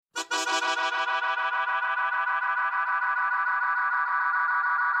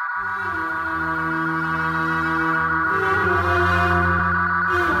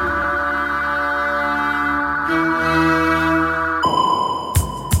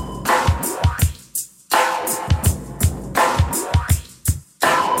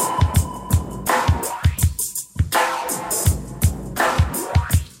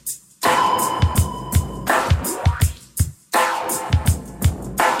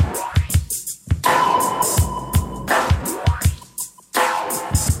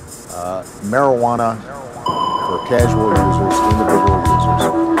Marijuana for casual users, individual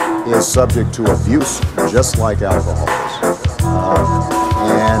users, is subject to abuse just like alcohol is,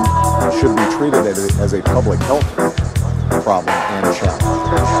 and should be treated as a public health problem and challenge.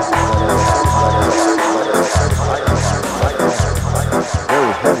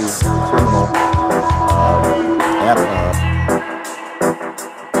 Very heavy criminal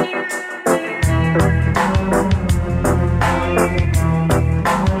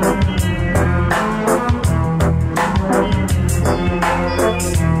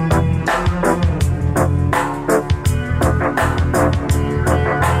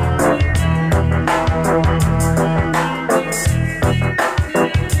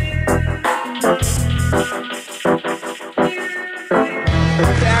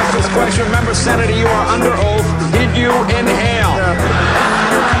Senator, you are under oath. Did you inhale?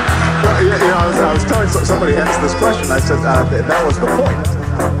 I was telling somebody asked this question. I said that was the point.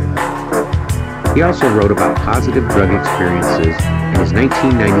 He also wrote about positive drug experiences in his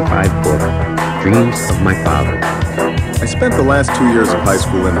 1995 book, Dreams of My Father. I spent the last 2 years of high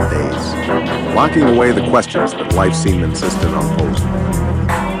school in a daze, locking away the questions that life seemed insistent on posing.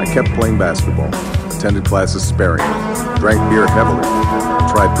 I kept playing basketball, attended classes sparingly, drank beer heavily,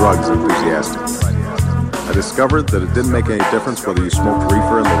 tried drugs enthusiastically. I discovered that it didn't make any difference whether you smoked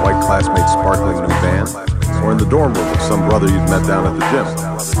reefer in the white classmate's sparkling new van, or in the dorm room with some brother you'd met down at the gym,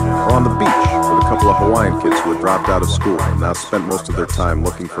 or on the beach with a couple of Hawaiian kids who had dropped out of school and now spent most of their time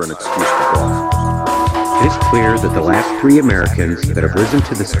looking for an excuse to golf. It is clear that the last 3 Americans that have risen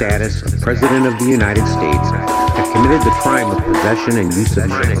to the status of President of the United States have committed the crime of possession and use of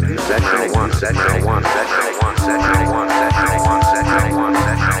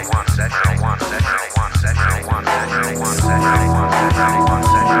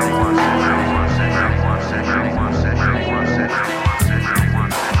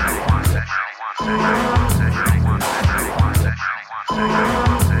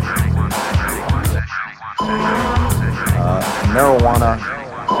marijuana. Marijuana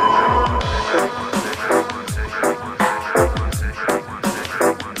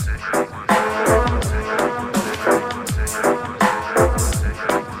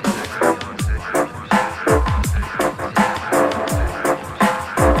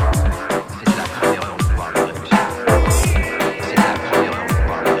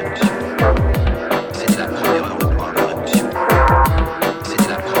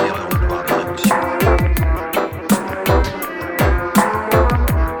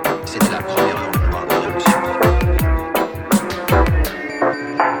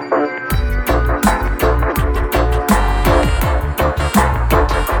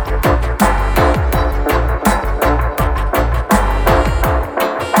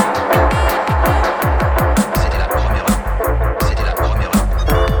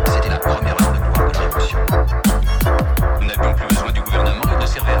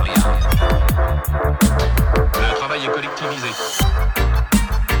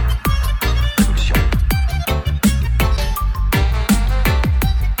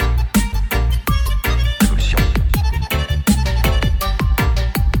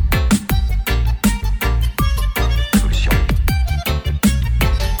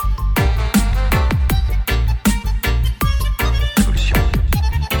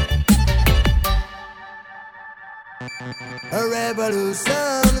A revolution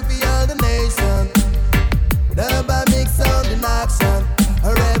for all the nation. The big sound in action.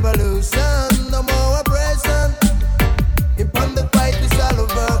 A revolution, no more oppression. Upon the fight we shall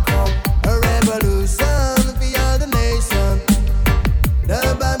overcome. A revolution for all the nation.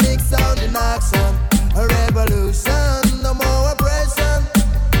 The big sound in action. A revolution, no more oppression.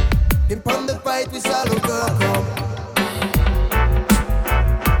 Upon the fight we shall overcome.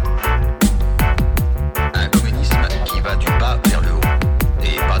 Un communisme qui va du bas vers le haut.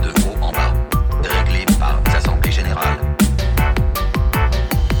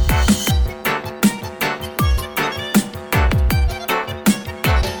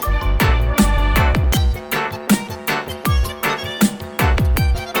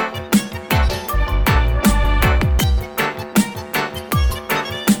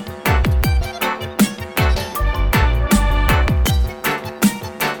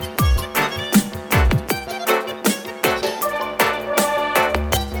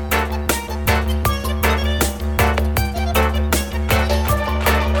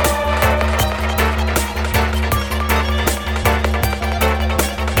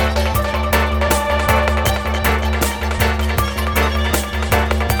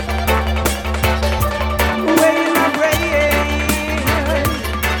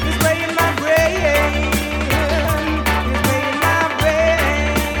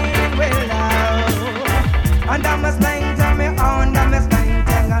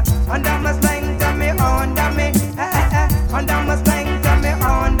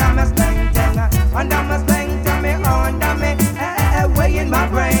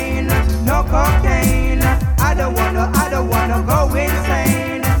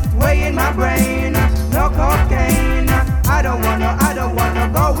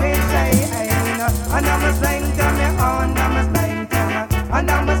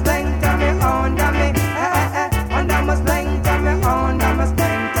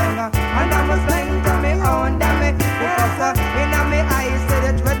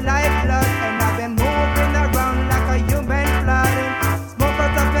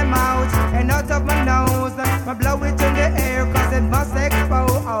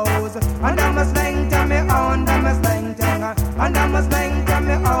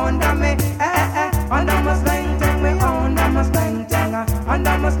 me under me. Under my slang thing, me under my slang thing.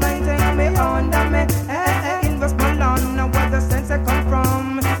 Under my slang thing, me under me. Invest my land, now where the sense I come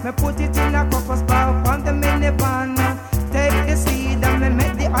from. Me put it in a copper bowl from the minivan. Take the seed and me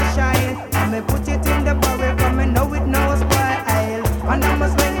make the ash shine. And me put it in the barrel, cause me know it knows spoil. Under my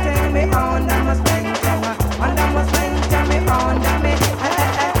slang thing, me under my slang thing. Under my slang thing, me under me.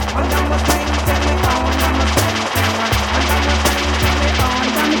 Under my slang thing, me under my slang thing.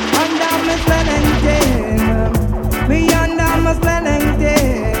 Under my slang thing, me under my slang thing.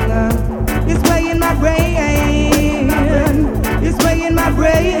 It's way in my brain. It's way in my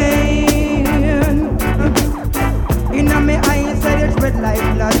brain. Inna me eyes, say it's red like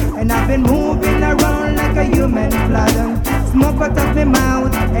blood, and I've been moving around like a human flood. Smoke out of my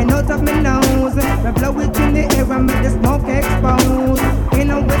mouth and out of my nose. Me blow it in the air and make the smoke expose.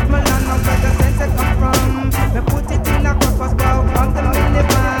 In a West Milan, now where the sense I come from. Me put it in a copper's bowl from the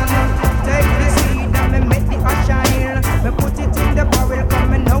minivan. Take the seed and me make the ash shine. Me put it in the barrel, cause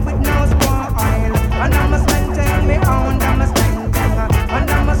me know it knows spoil. And I'm a slang thing, me under my slang thing.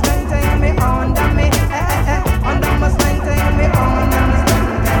 Under my slang thing, me under me. Under my slang thing, me under my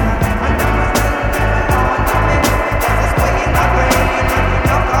slang thing. Under my slang thing, me under me. It's way in my brain,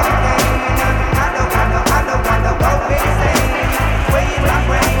 no cocaine. I don't wanna go insane. It's way in my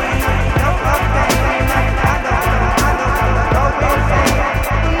brain, no cocaine. I don't wanna go insane.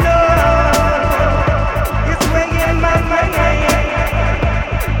 No, it's way in my brain.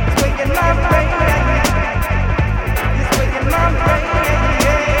 It's way in my brain. It's way in my brain.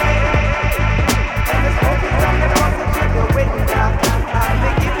 And the smoke is on the positive window.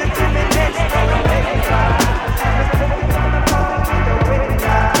 They give it to me next door. The smoke is on the positive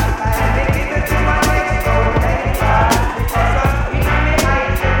window. They give it to my next door neighbor. Because I'm in me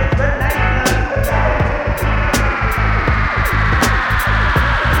eyes, it's red like blood.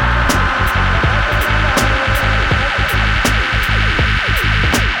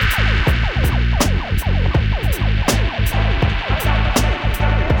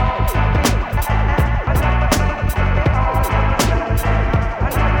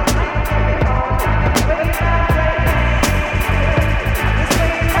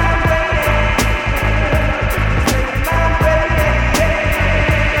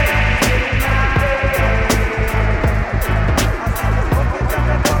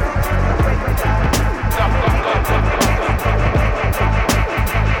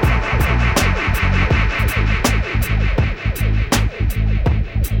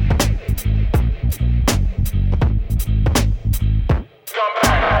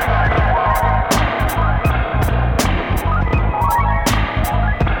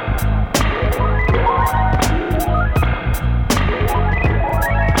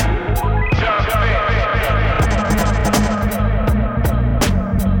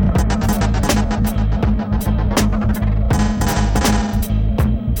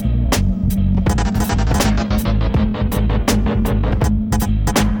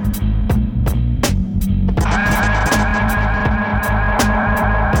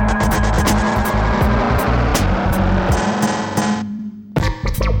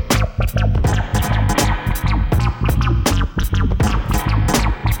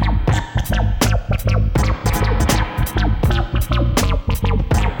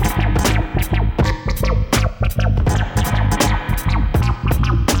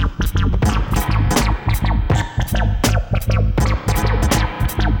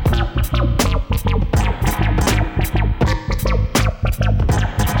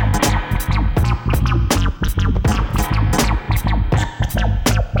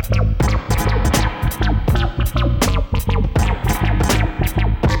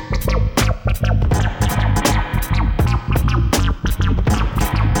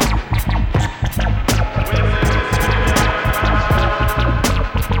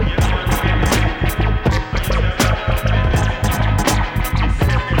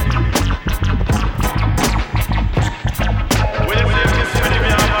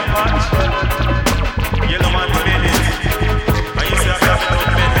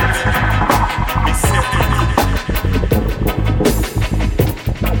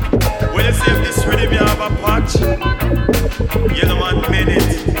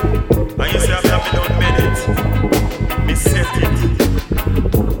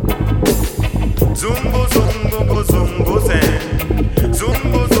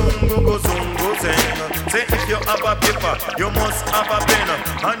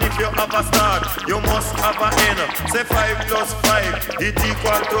 Say 5 plus 5, it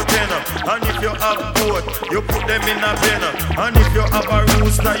equal to 10. And if you have both, you put them in a pen. And if you have a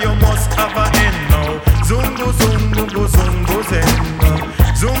rooster, you must have a hen now. Zungo, zungo, zungo, zen.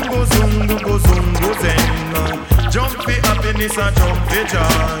 Zungo, zungo, go, zungo, zen. Jumpy happiness and jumpy joy.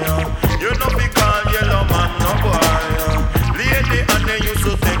 You know we call yellow man no boy. Lady and they used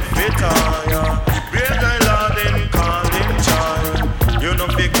to take fitaya. Great guy lord then call him child. You know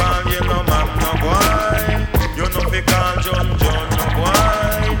we call yellow man no boy. You know we call John no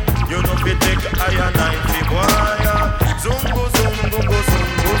boy. You know we take iron knife boy. Zungo, zungo, go,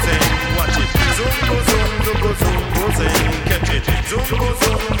 zungo, zen. Watch it. Zungo, zungo, go, zungo, zen. Catch it. Zungo,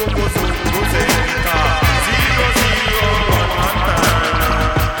 zungo, go, zungo, zen. 0, 0, 1, 1, 9.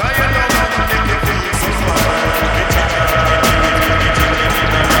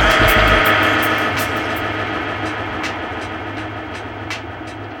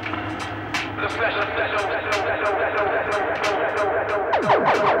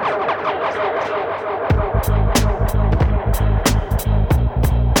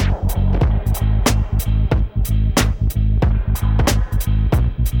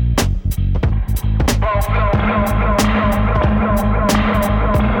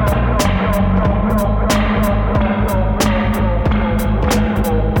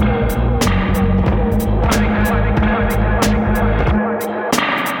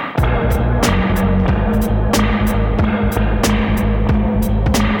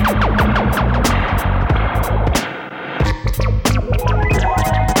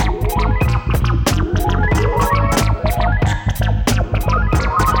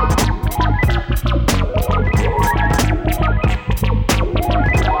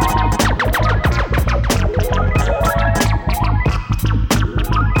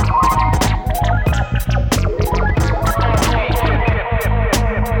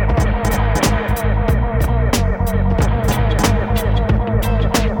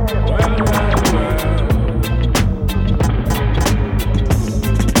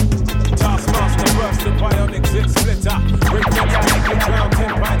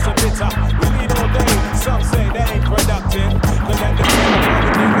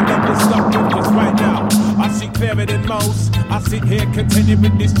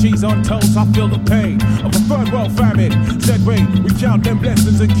 On toast, I feel the pain of a third world famine. Said wait, we count them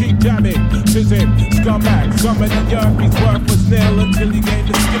blessings and keep jamming. Visit scumbag, some of the earth, his worth was nil until he gained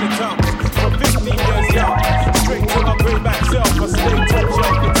the skin of tongues. For 15 years young, straight to my greenback self, I stay top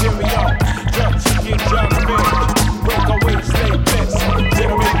shelf material. Jerk chicken, jerk fish, break away, stay blessed.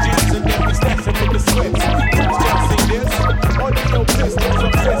 Generate G's and then we stash them in the sweats. Who's just see this? Audio pistols,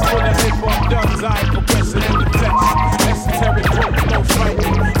 obsessed with the hip hop dubs, I progressing in the flesh. Esoteric quote, most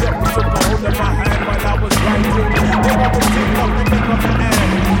frightening. Took a hold of my hand while I was writing. Then I was sitting up and pick up my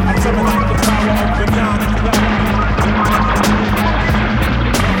hand. I summon up the power of banana cloud.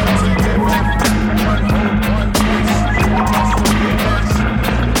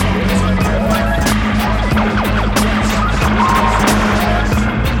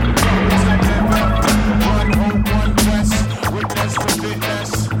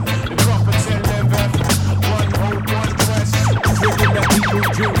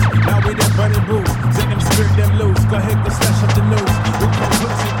 Go ahead, go slash up the news. We come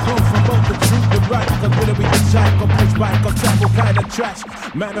pushing proof from both the truth and right. Cause whether we can jack or push back or travel kind of trash.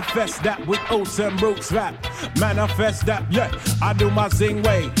 Manifest that with oats and roots rap. Manifest that, yeah, I do my zing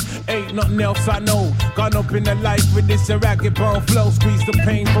way. Ain't nothing else I know. Gone up in the life with this ragged bone flow. Squeeze the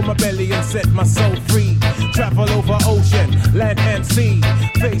pain from my belly and set my soul free. Travel over ocean, land and sea.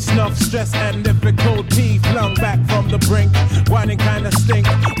 Face enough stress and difficulty. Flung back from the brink, whining kinda stink.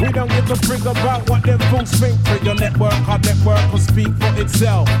 We don't give a frig about what them fools think. For your network, our network will speak for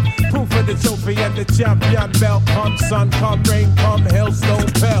itself. Proof of the trophy and the champion belt. Come sun, come rain, come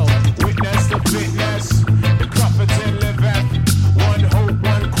hailstone pelt. Witness the fitness, the Crofton liveth. One hope,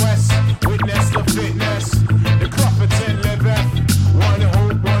 one quest. Witness the fitness, the Crofton liveth. One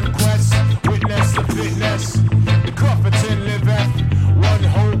hope, one quest. Witness the fitness, the Crofton liveth. One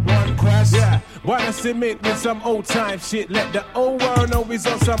hope, one quest. Yeah, wanna submit with some old time shit. Let the old world know he's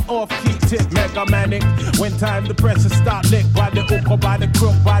on some off-key tip. Mega manic. When time the pressure start lick by the hook or by the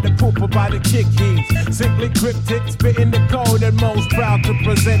crook, by the poop or by the kick heaves. Simply cryptic, spitting the code and most proud to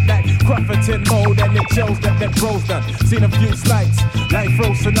present that Crofton mode. And it shows that that bro's done. Seen a few slights. Life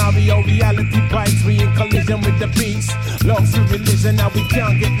row scenario, reality bites. We in collision with the beast. Lost to religion, now we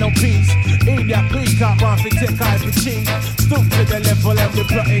can't get no peace. Idiot, we can't run for take eye for cheap. Stoop to the level and we're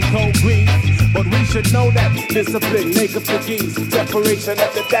plotting cold grief. But we should know that discipline, make up for geese. Separation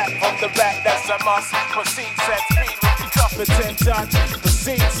at the back from the back, that's a must. Proceed, set speed with the Crofton touch.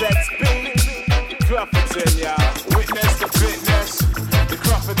 Proceed, set speed. Crofton, yeah. Witness the fitness, the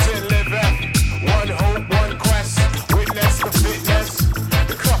Crofton liveth. One hope, one quest. Witness the fitness,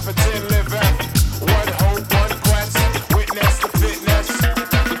 the Crofton liveth. One hope, one quest. Witness the fitness.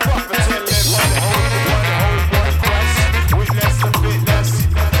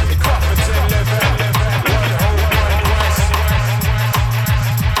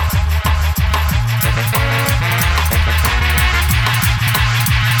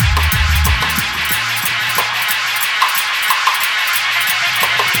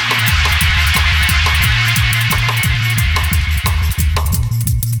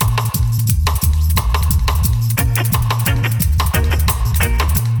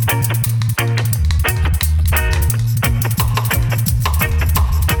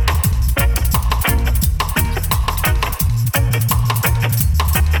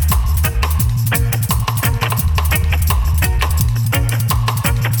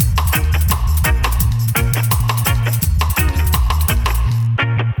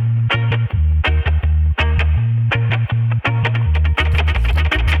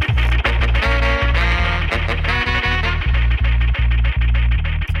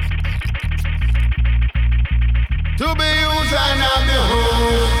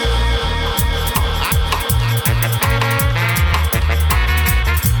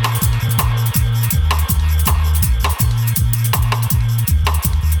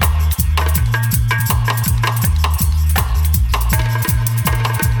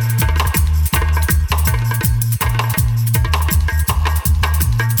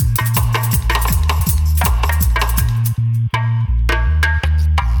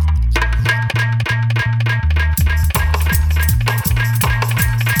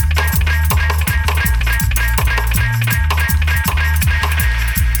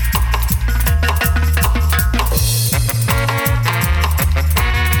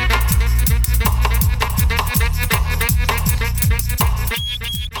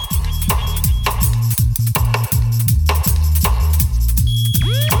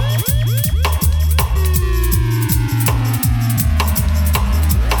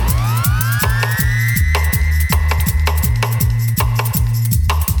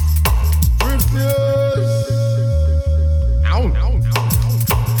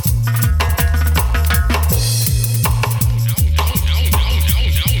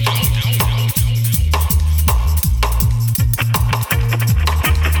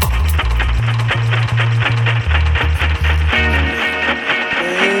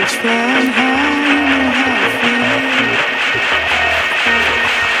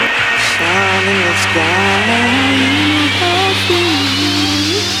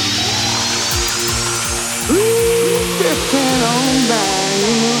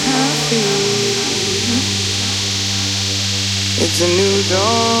 It's a new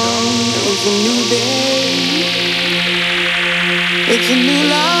dawn, it's a new day. It's a new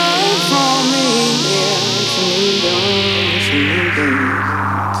life for me. Yeah, it's a new dawn, it's a new day.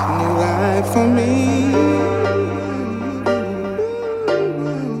 It's a new life for me.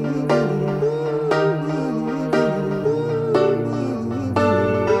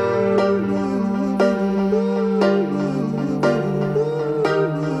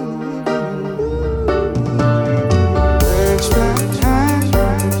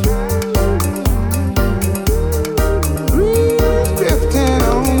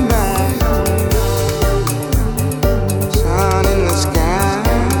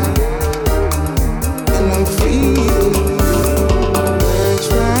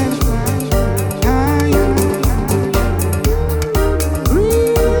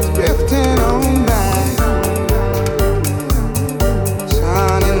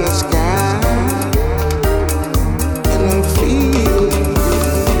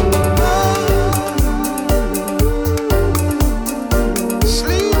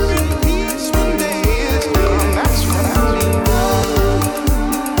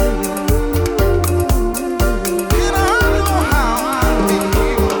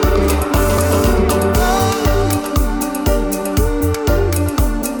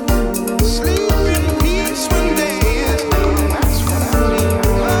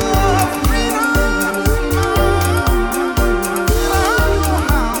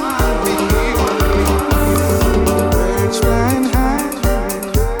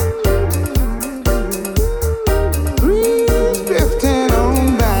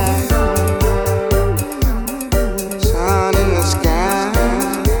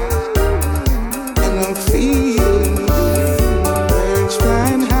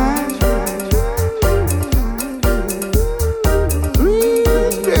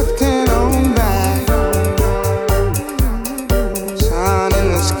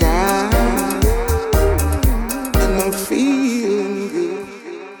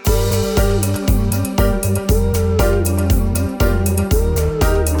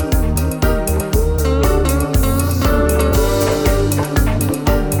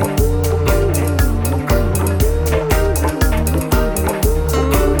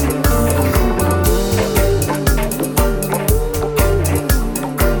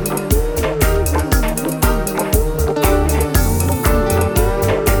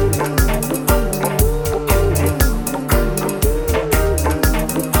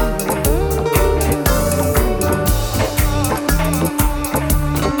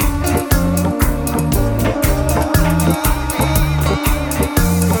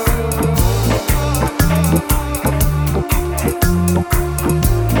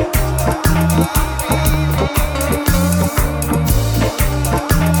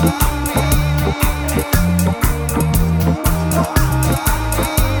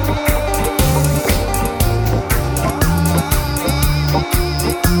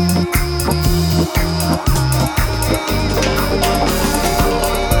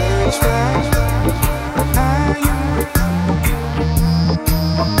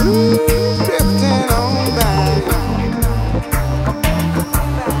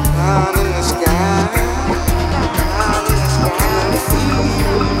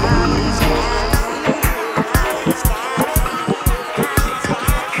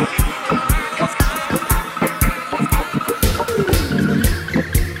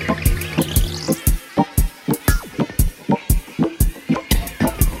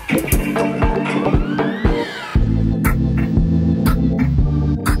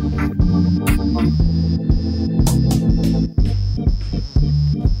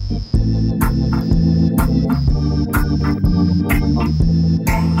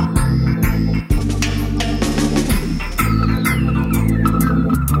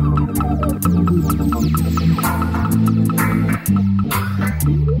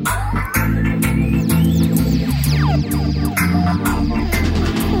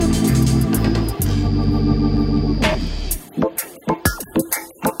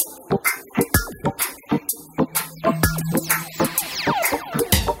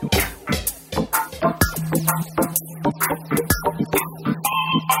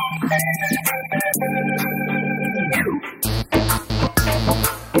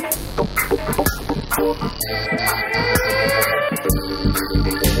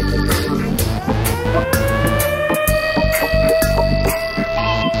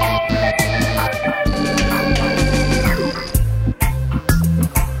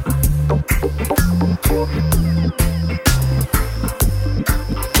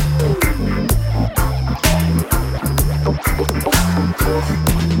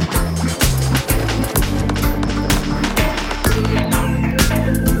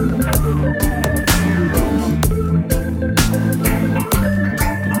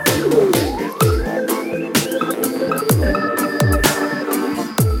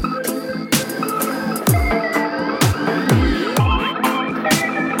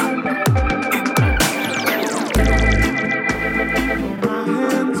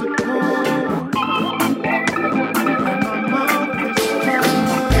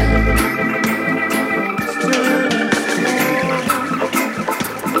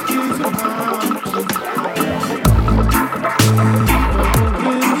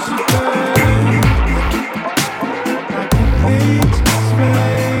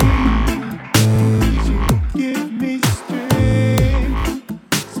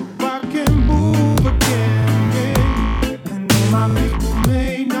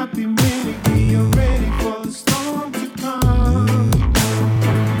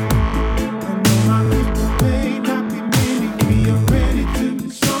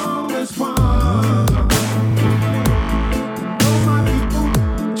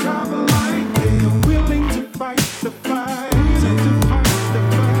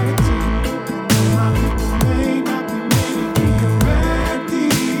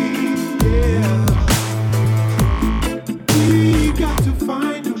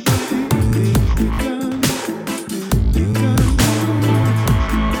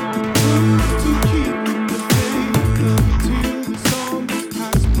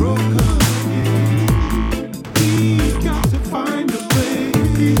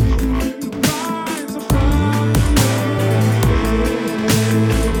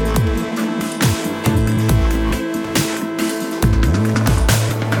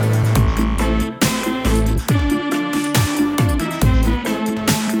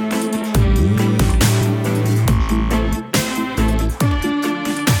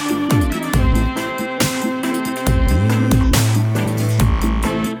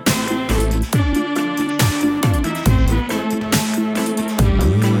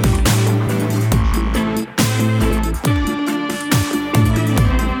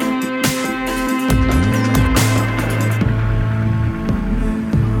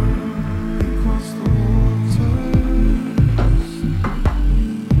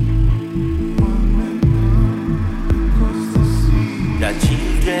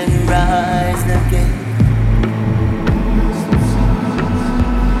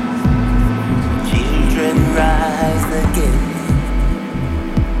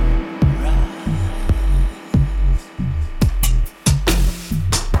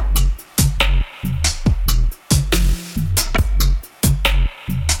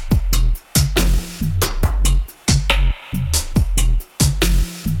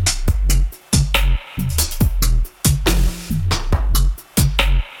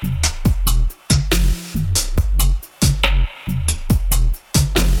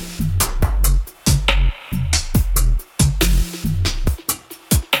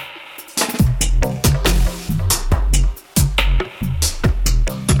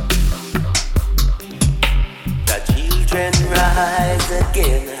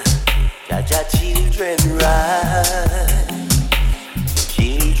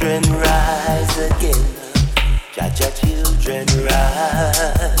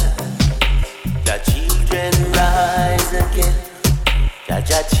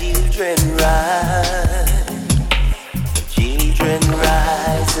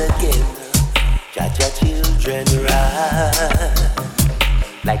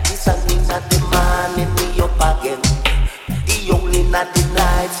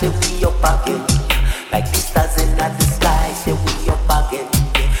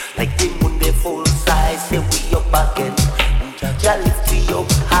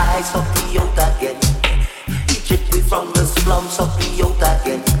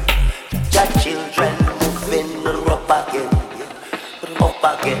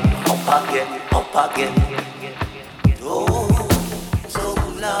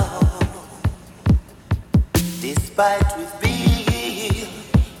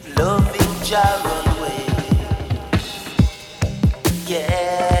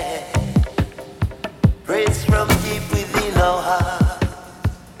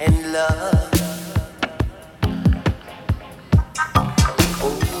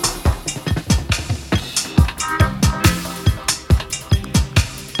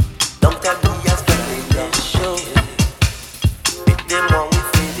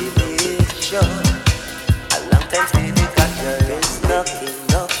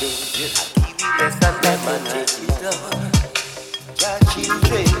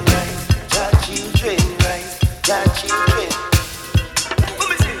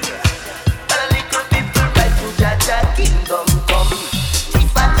 Kingdom come.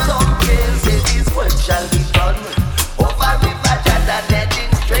 If I don't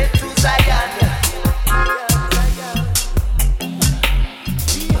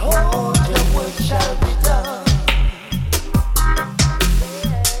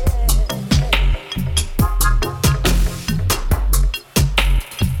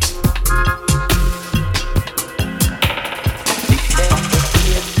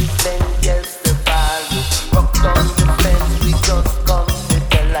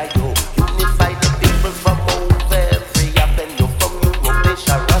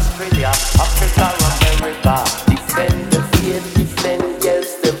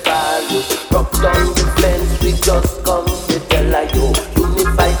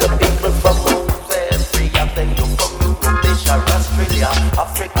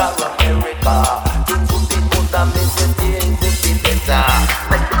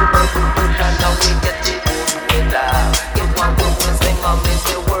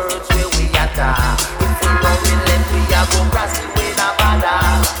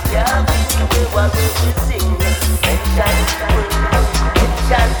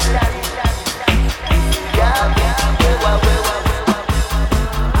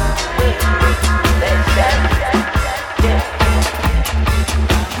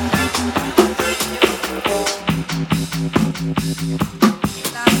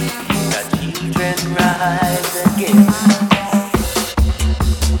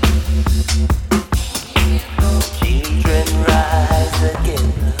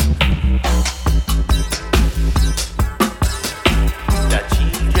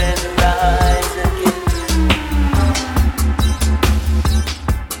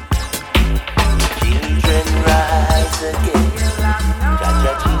again.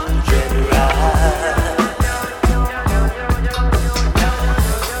 Jaja children rise.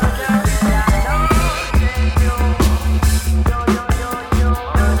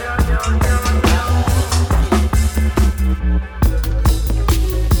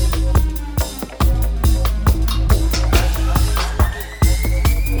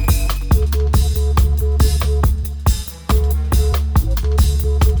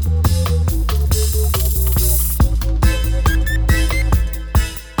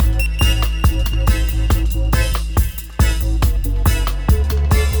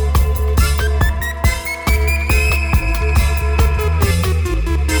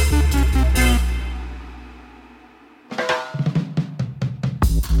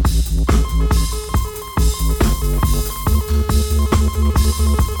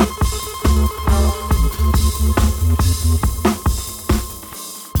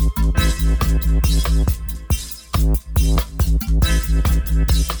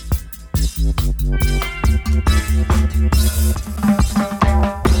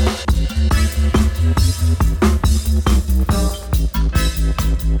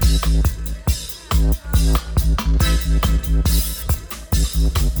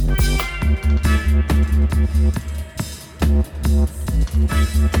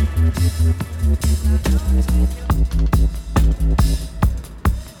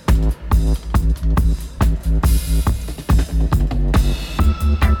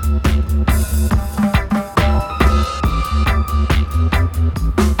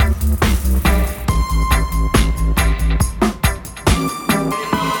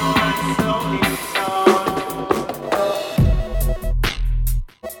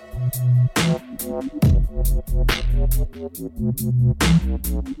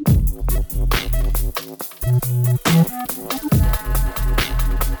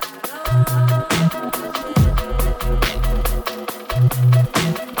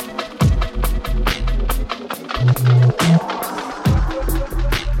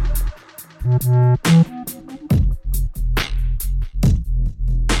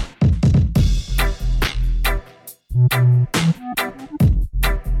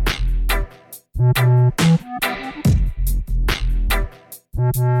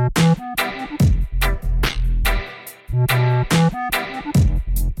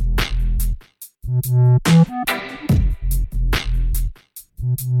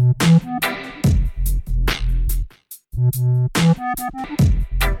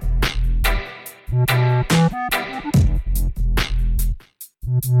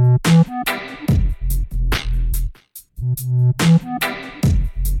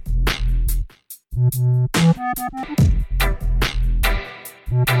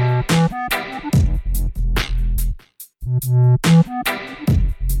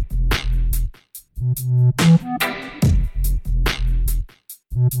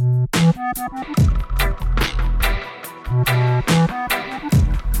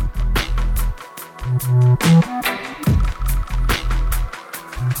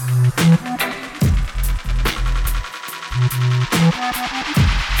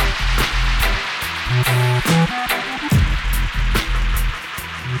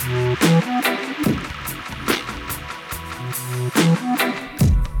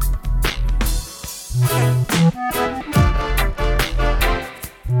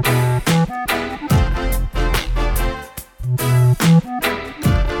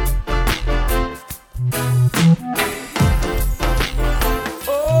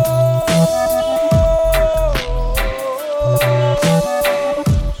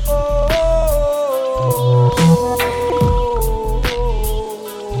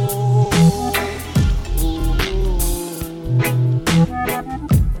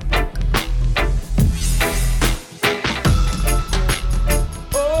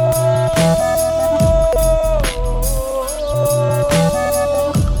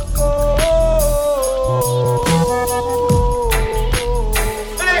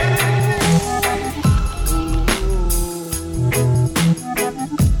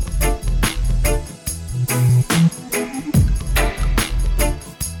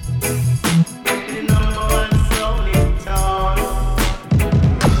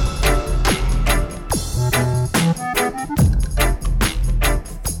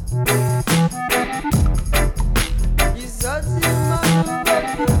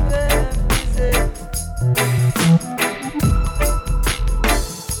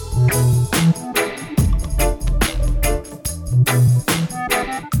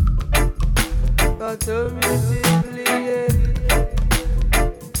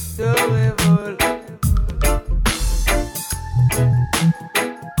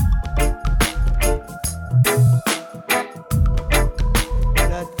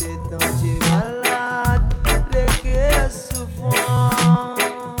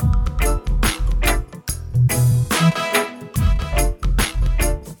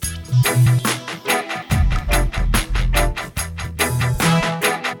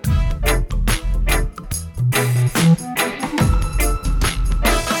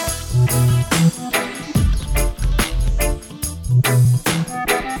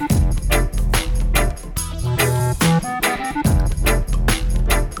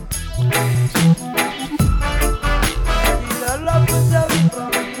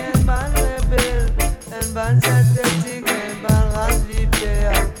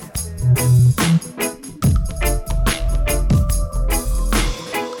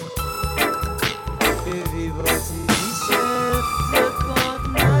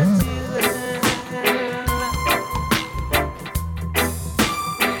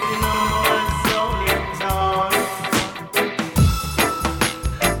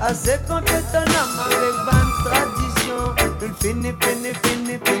 Assez qu'on fait un homme avec bonne tradition. Une fini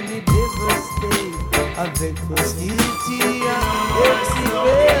dévasté avec hostilité et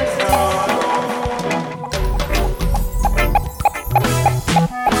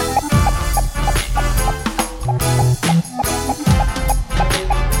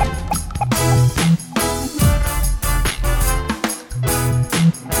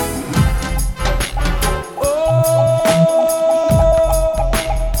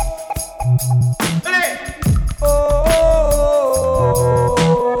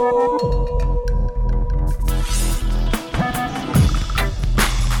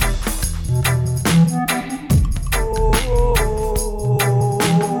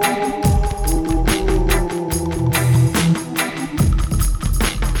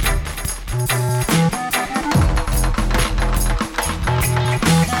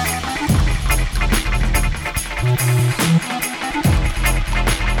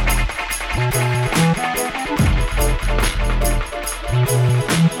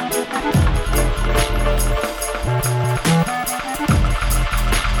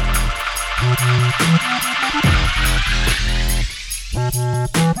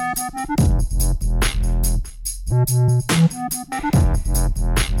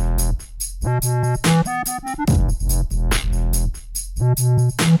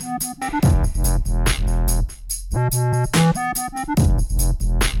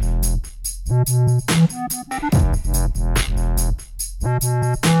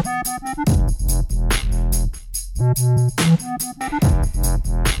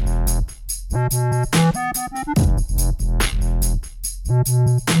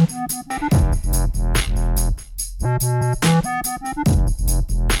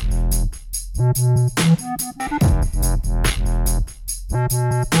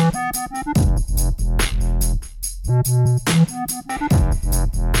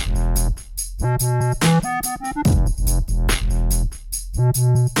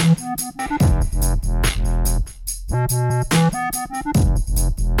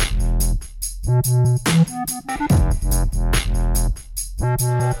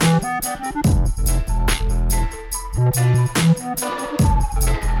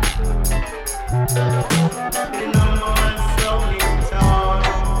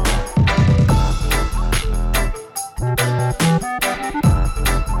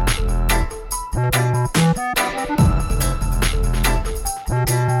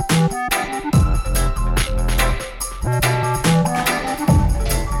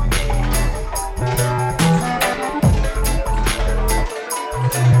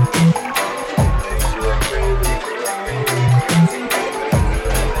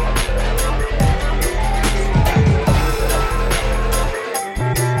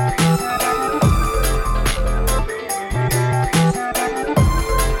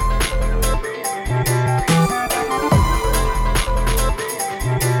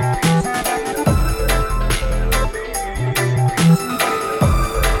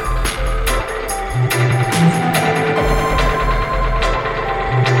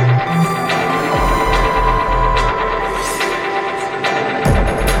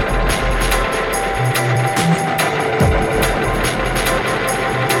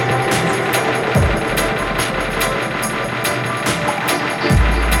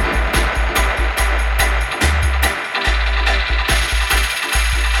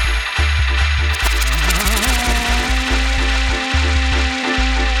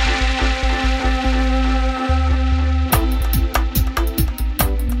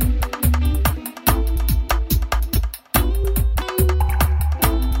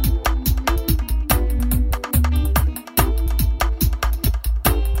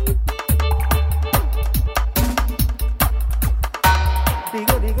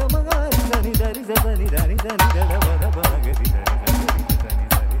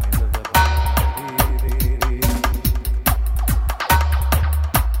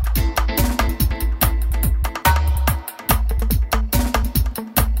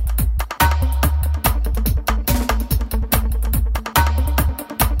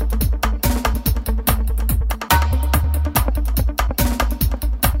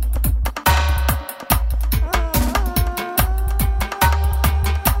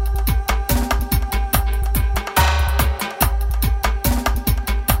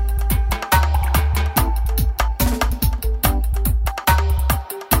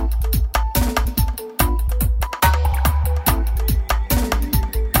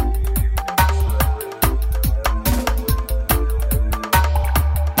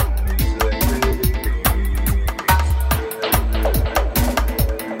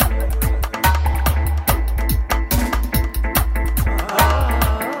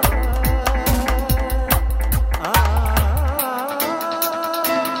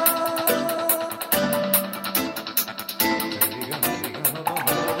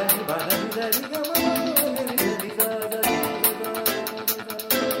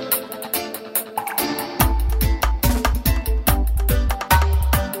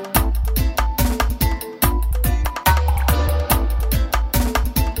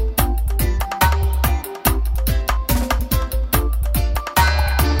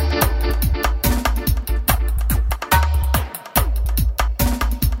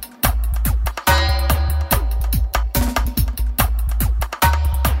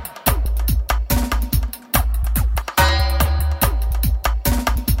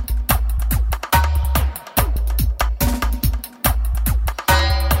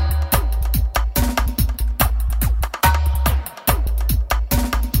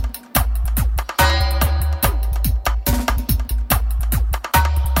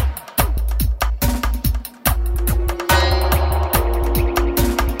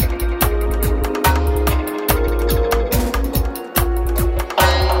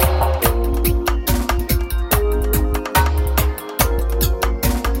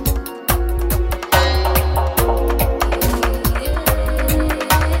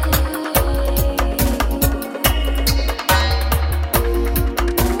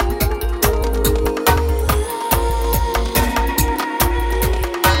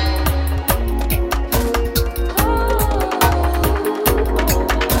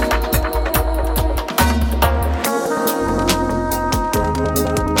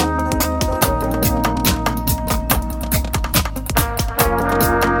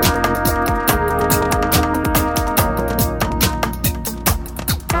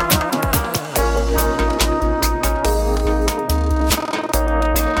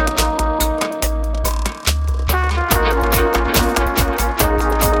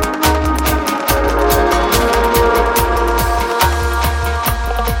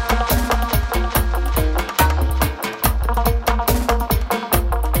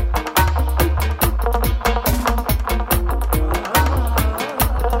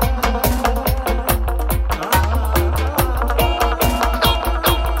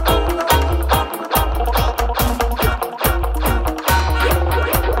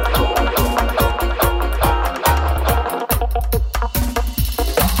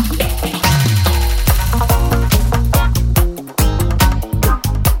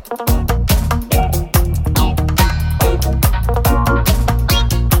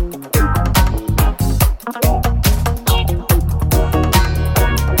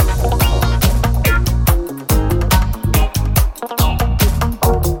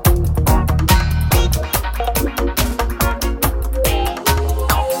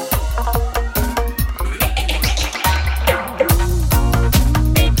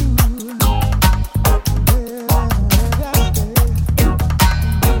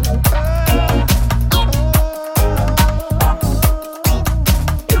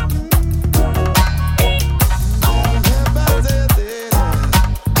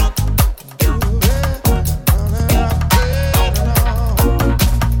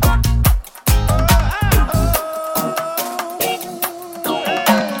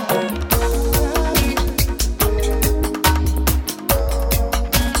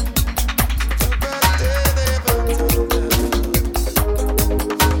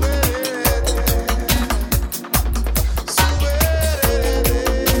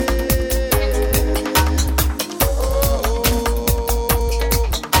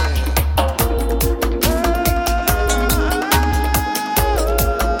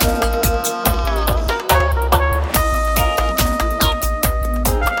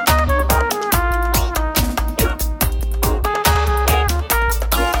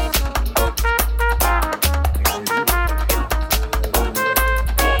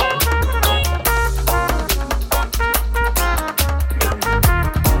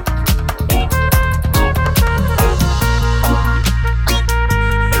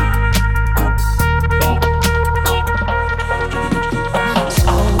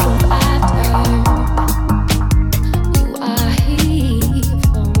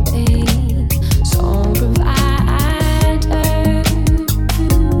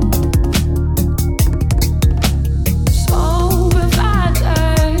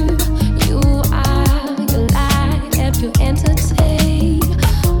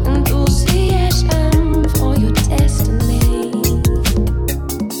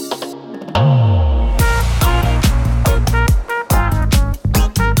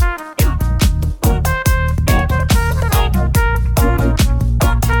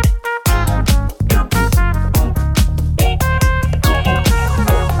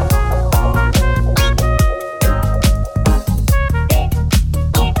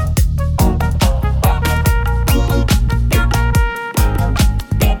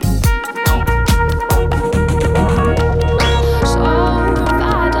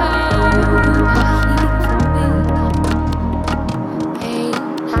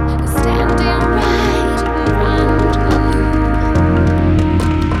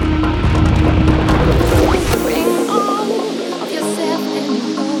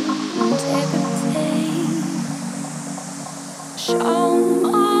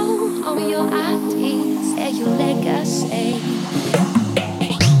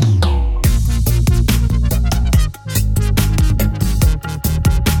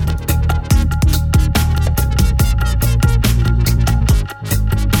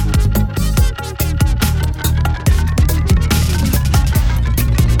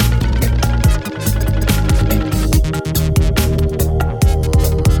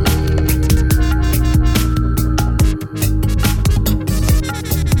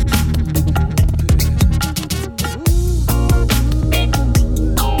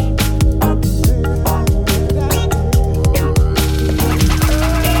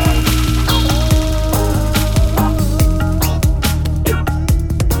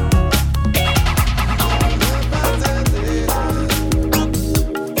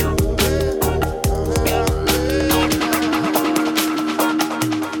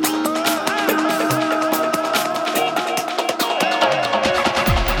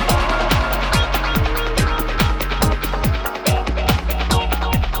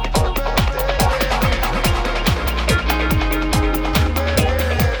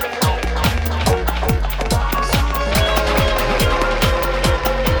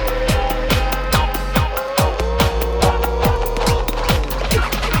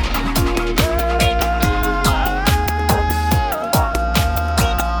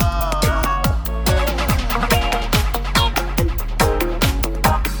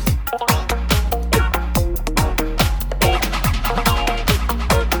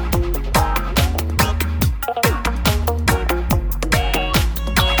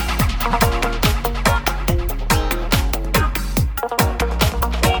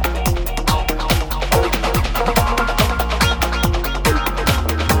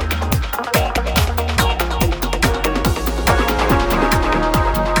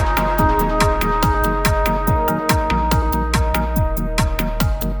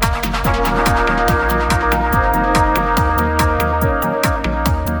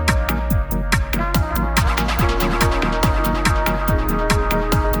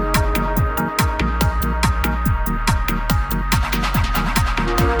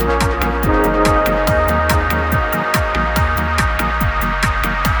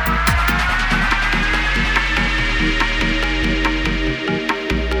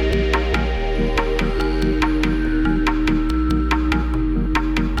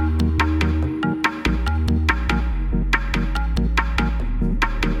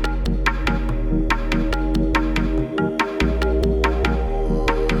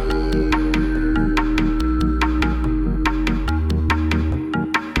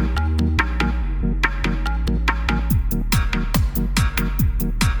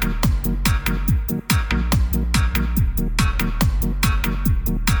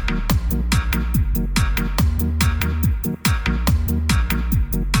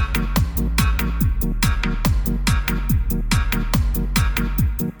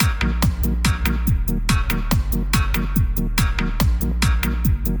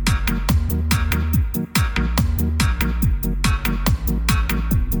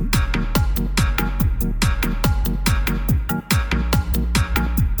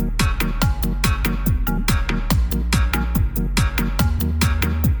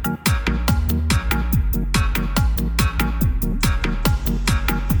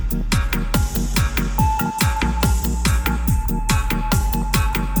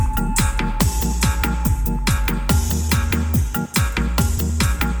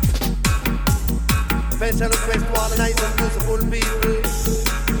Special request to all the nice and beautiful people.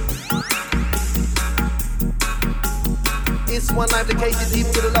 It's one life dedicated deep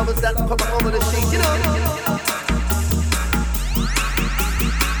to the lovers that come over the sheet, you know.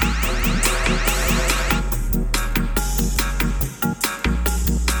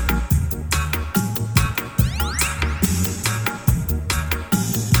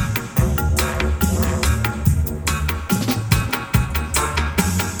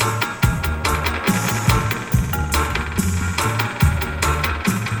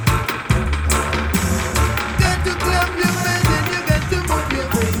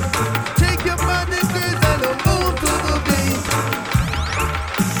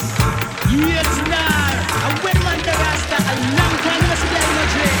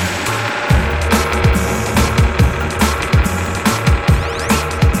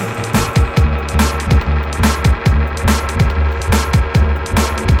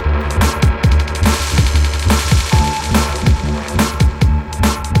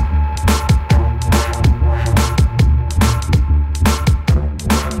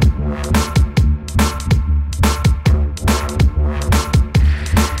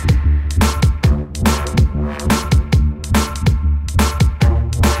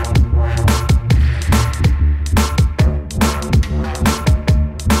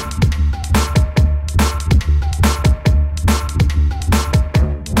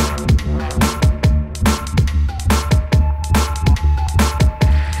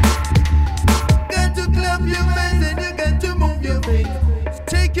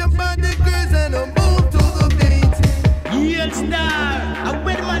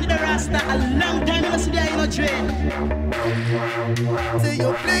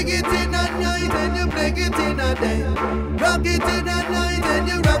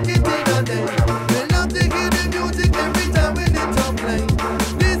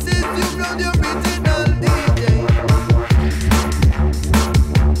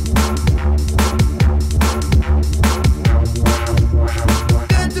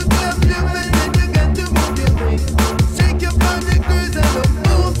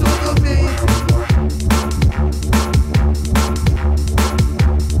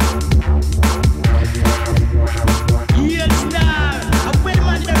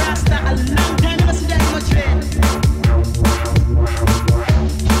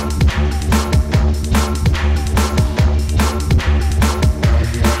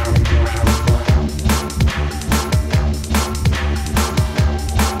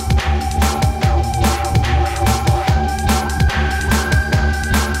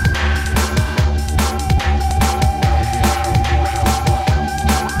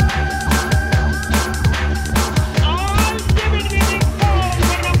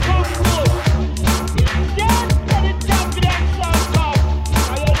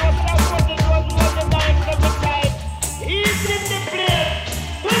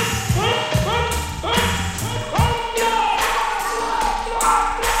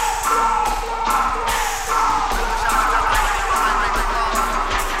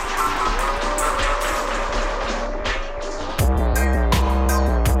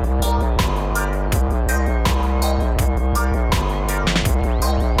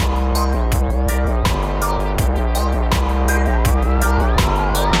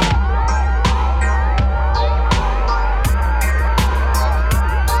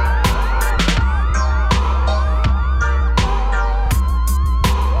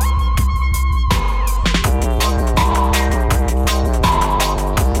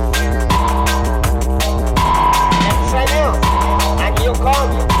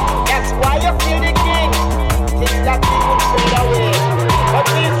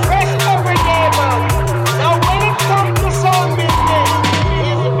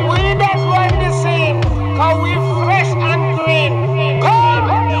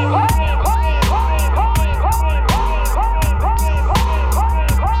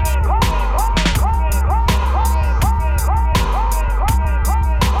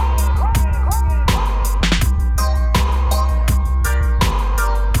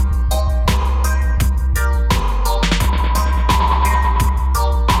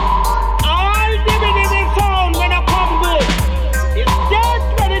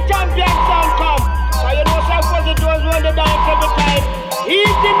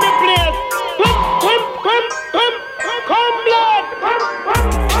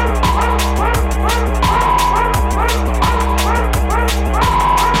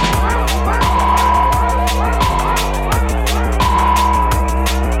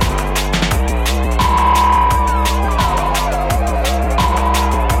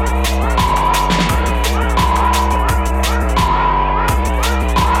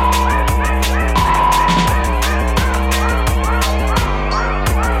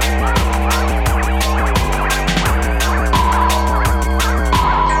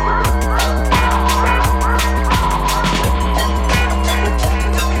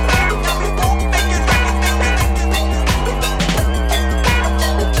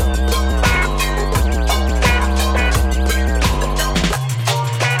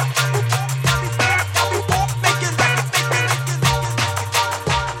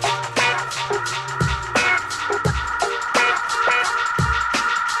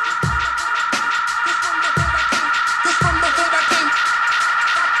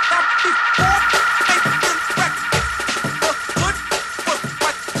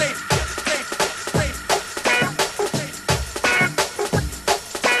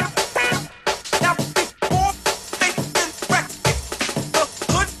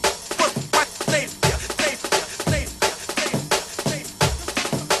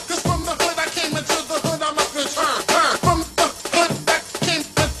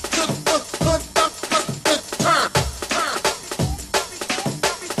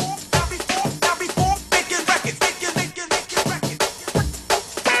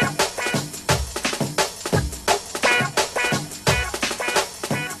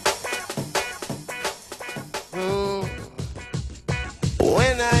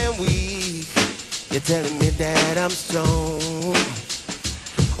 Telling me that I'm strong.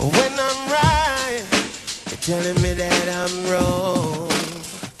 When I'm right, you're telling me that I'm wrong.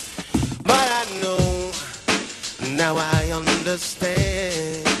 But I know, now I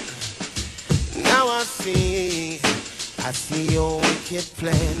understand. Now I see your wicked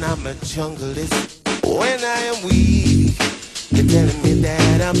plan. I'm a junglist. When I am weak, you're telling me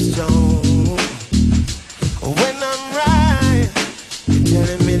that I'm strong. When I'm right, you're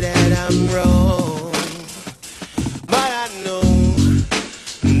telling me that I'm wrong.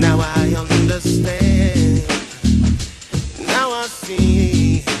 Now I understand. Now I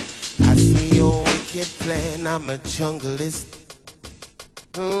see your wicked plan. I'm a junglist.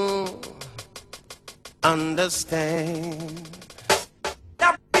 Understand.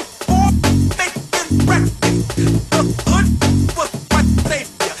 Now before making breakfast, the hood was my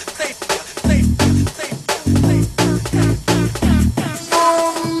savior, savior, savior, savior, savior.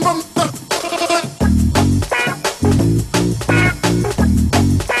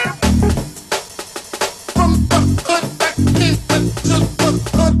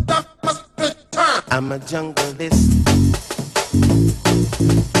 I'm a junglist.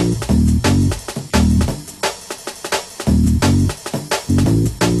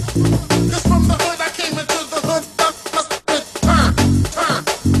 Cause from the hood I came into the hood, I must return.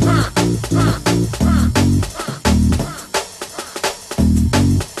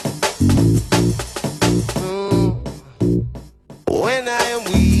 When I am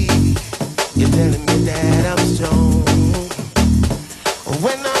weak, you're telling me that I'm strong.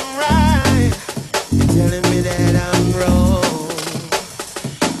 When I'm right, you're telling me that I'm wrong.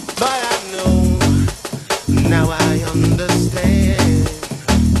 But I know, now I understand.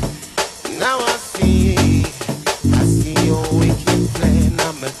 Now I see your wicked plan.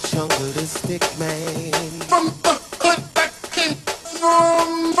 I'm a jungleistic man. From the hood that came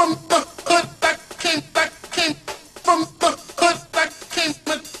from the hood that came from the hood that came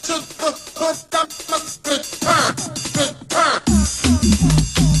into the hood that must return.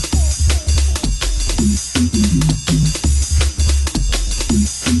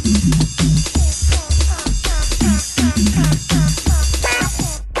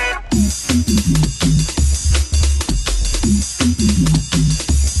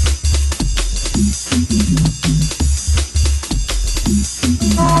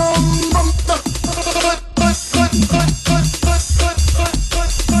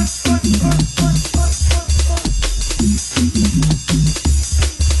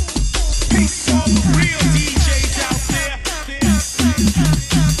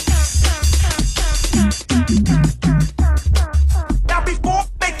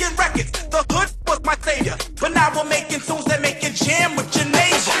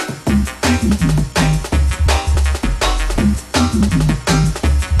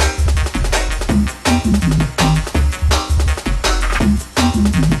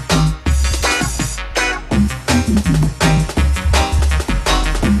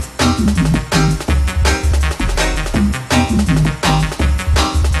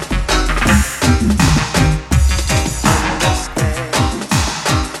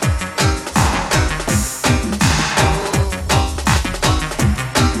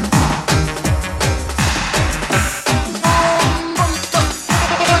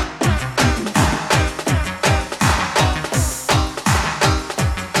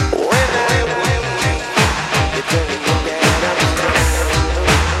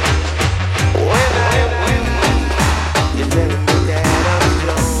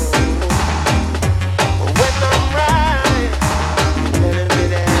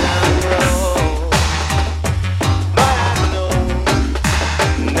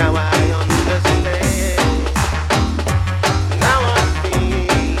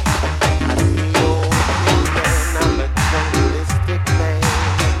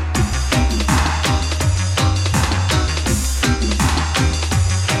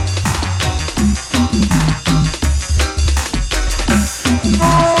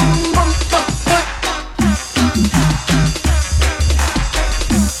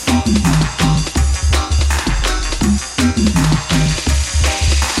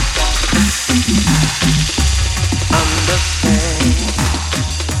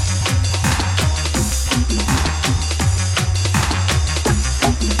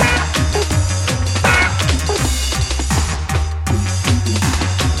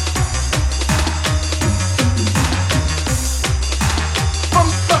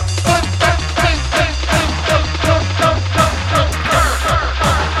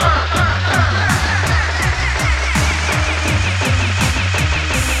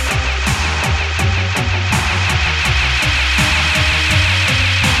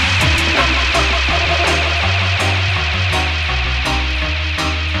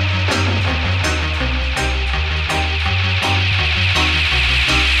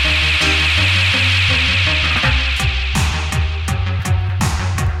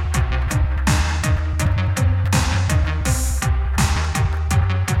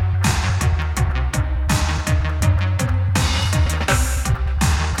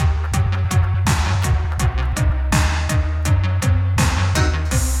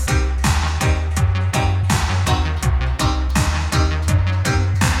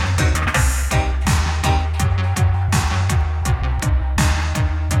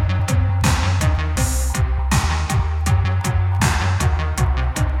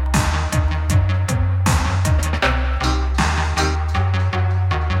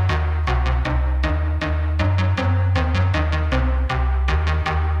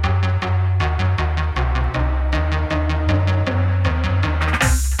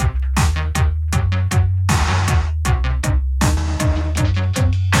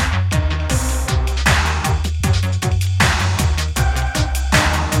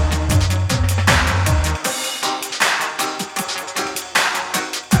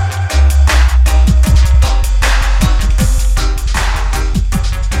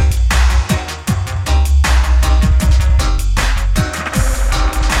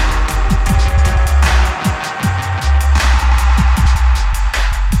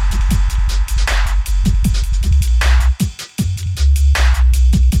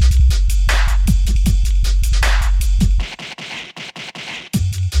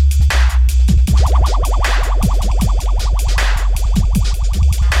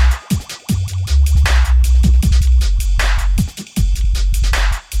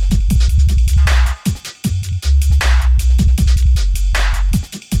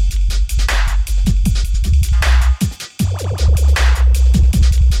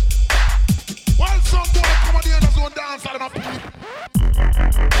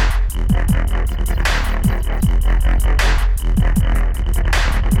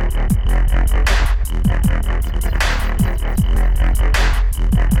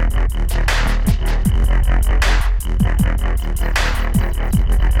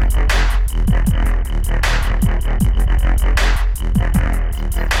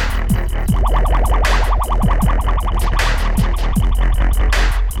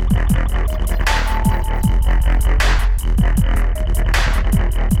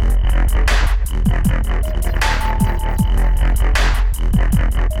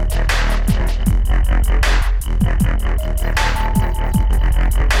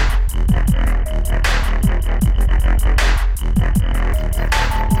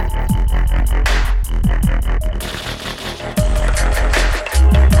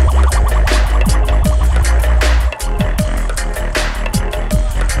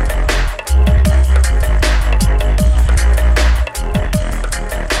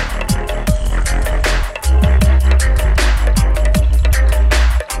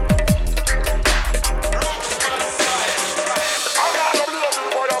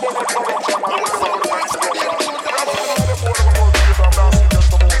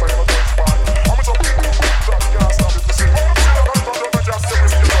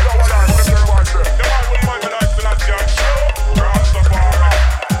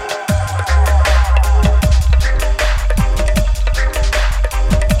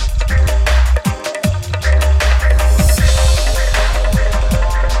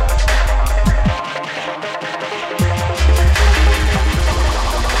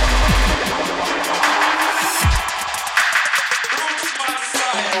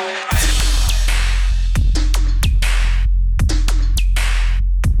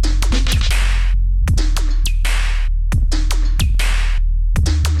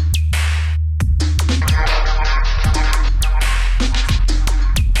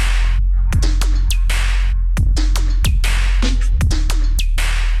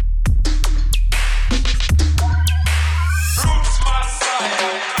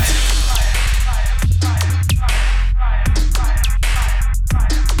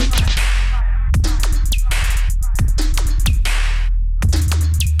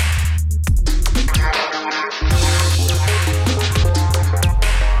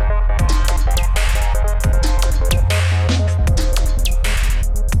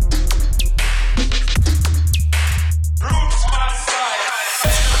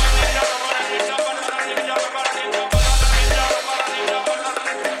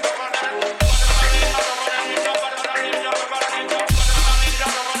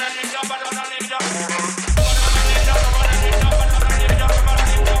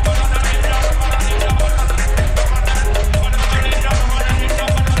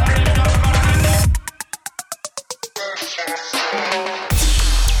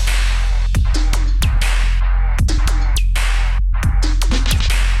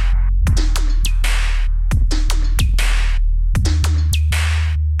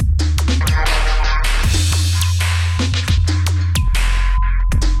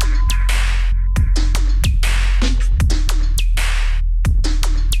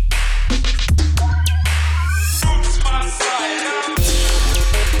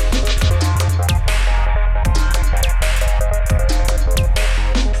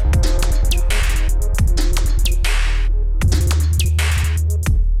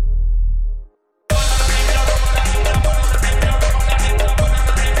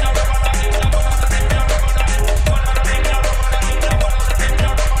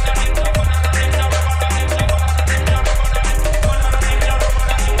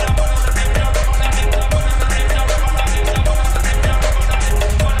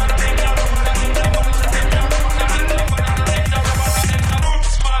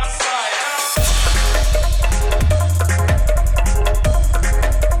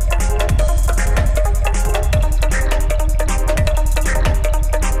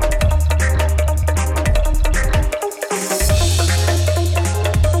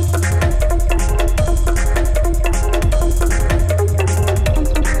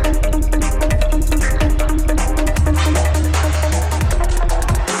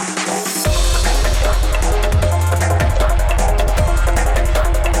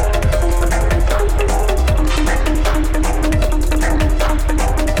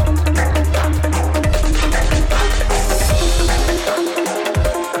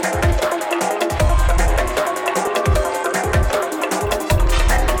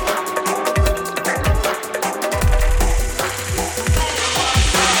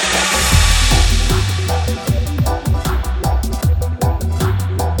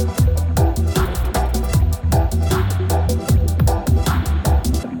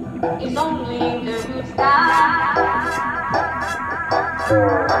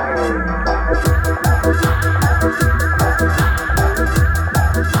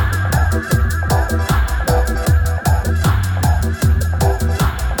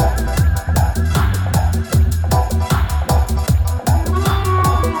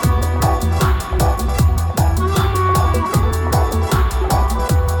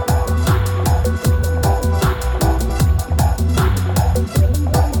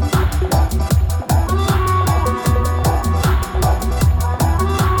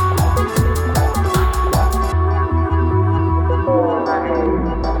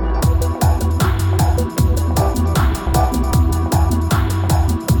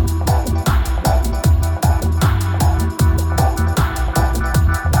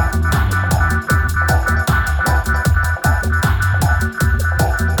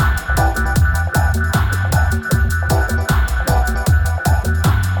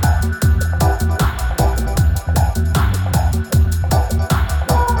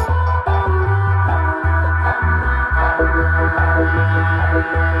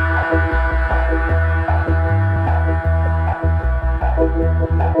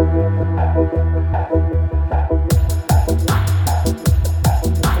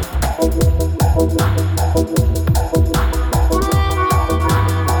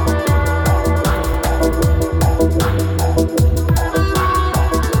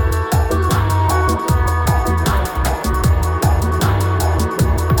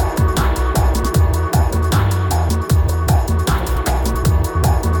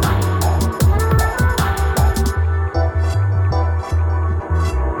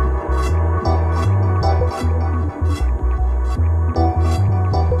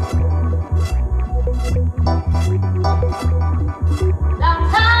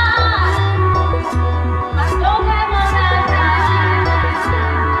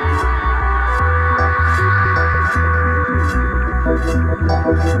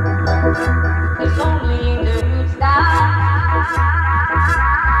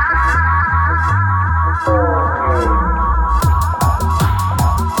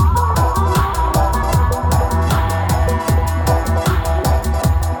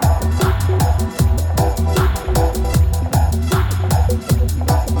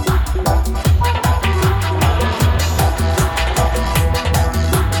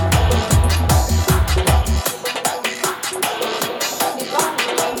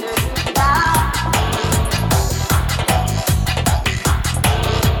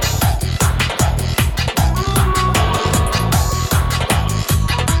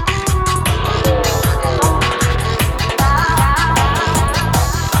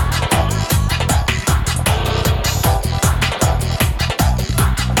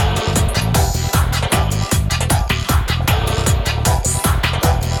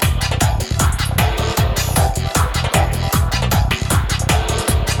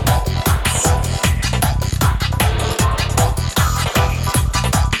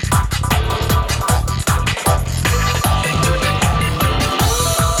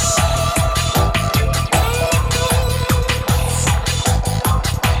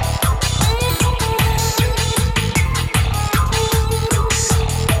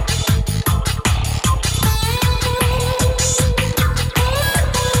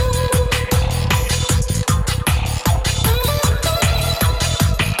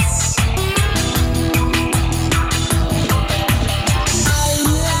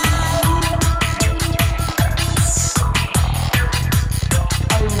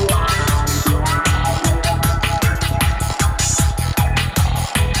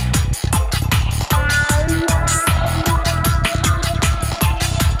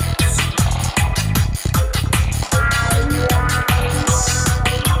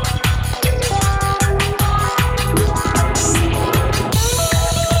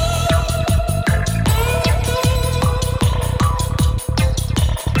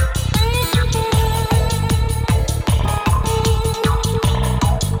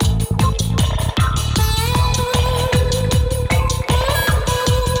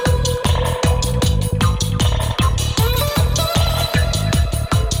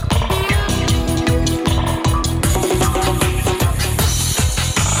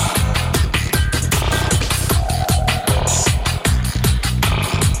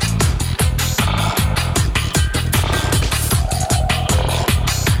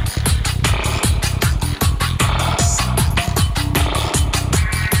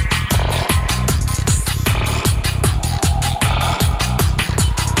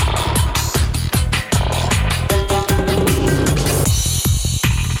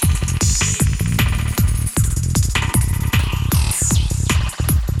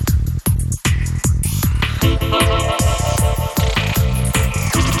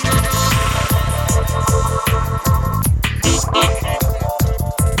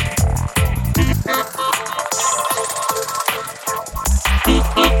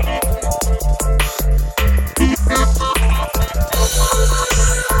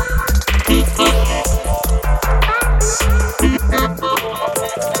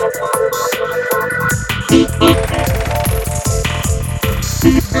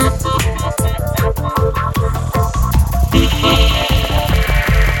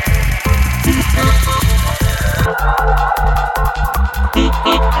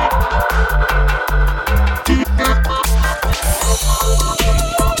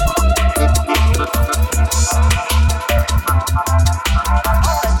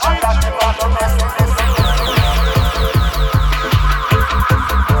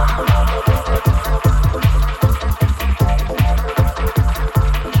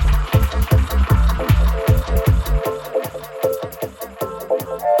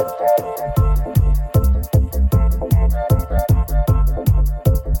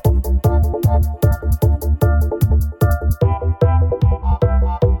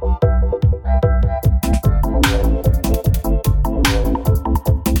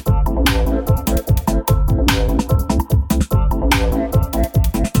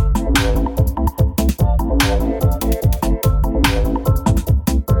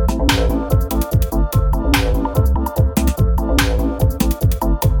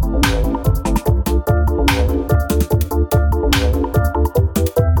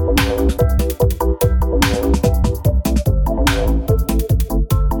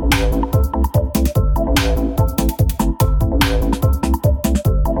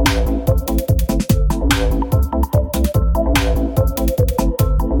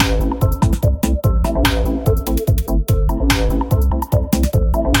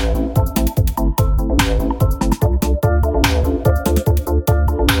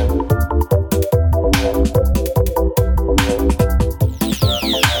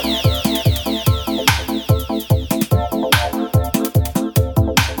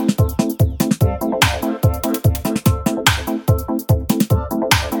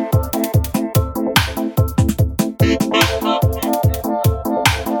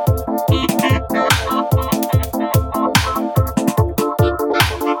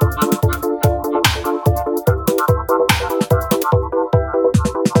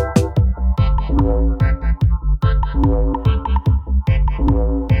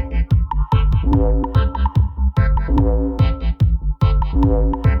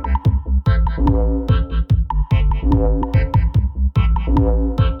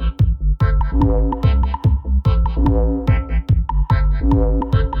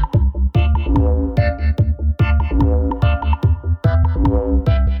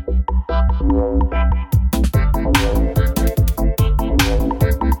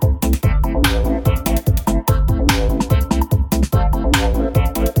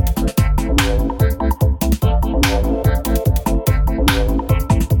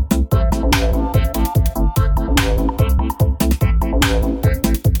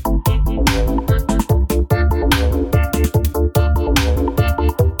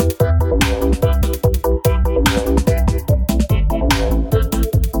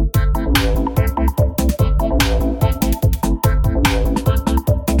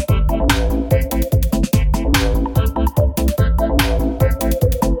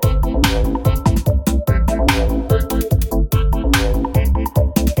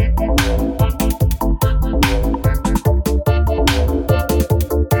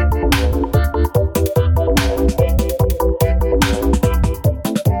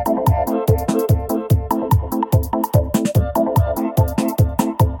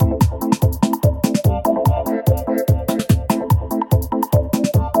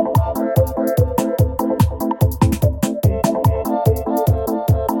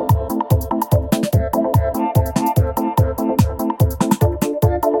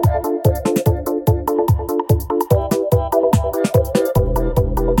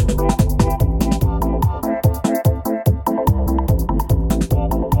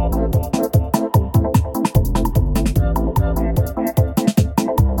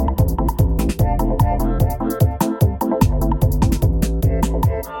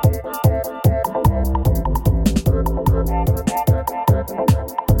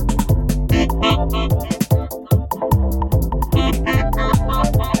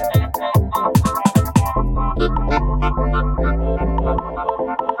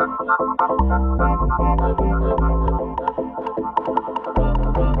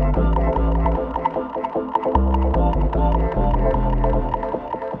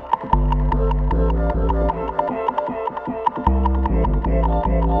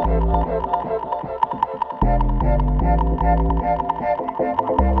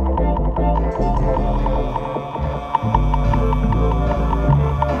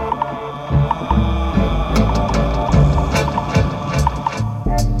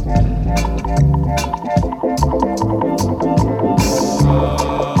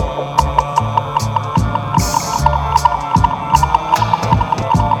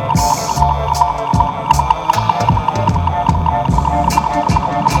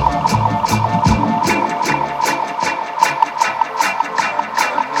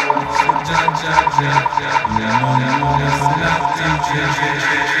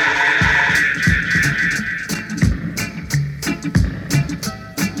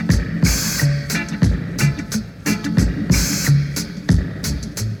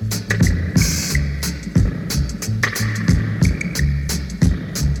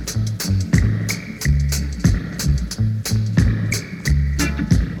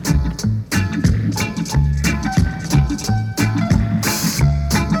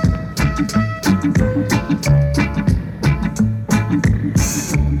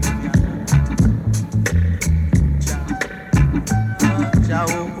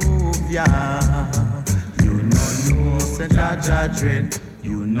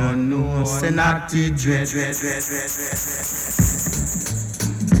 You no know, say not the dread.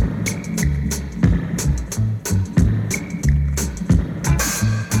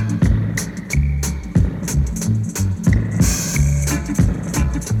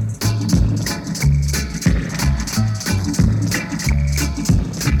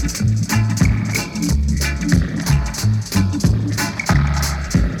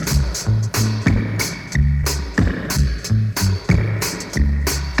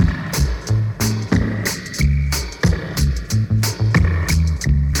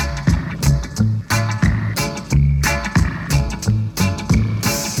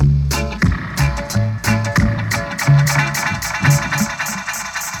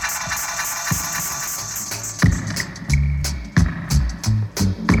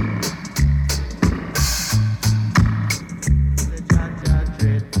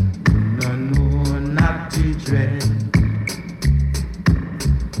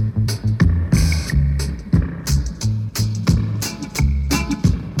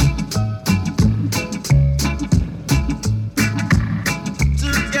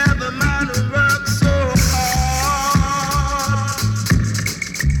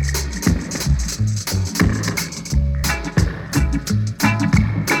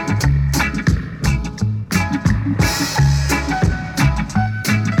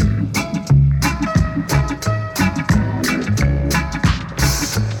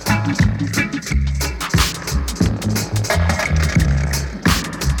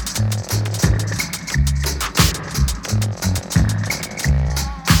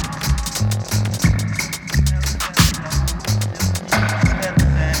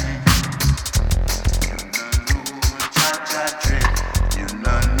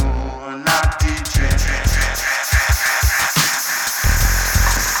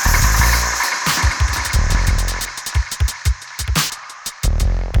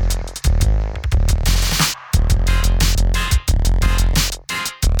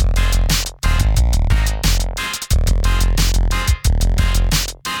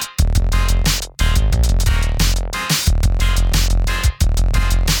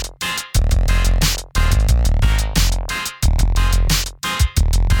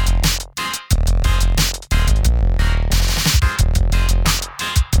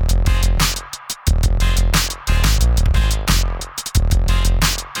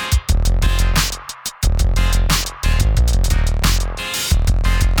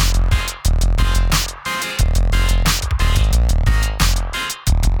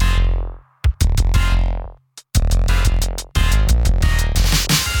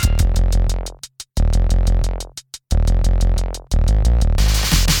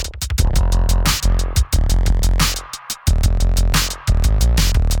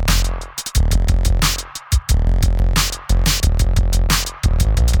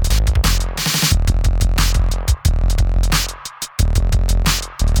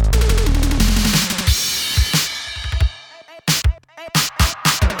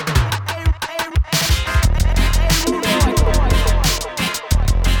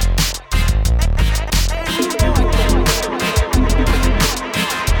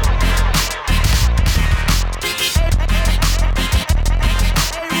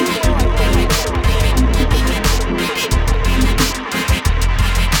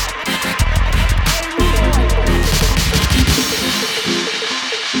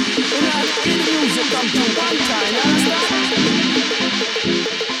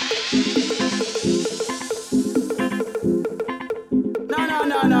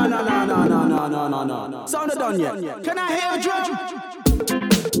 No. Sound not done yet. Can I hear a drum?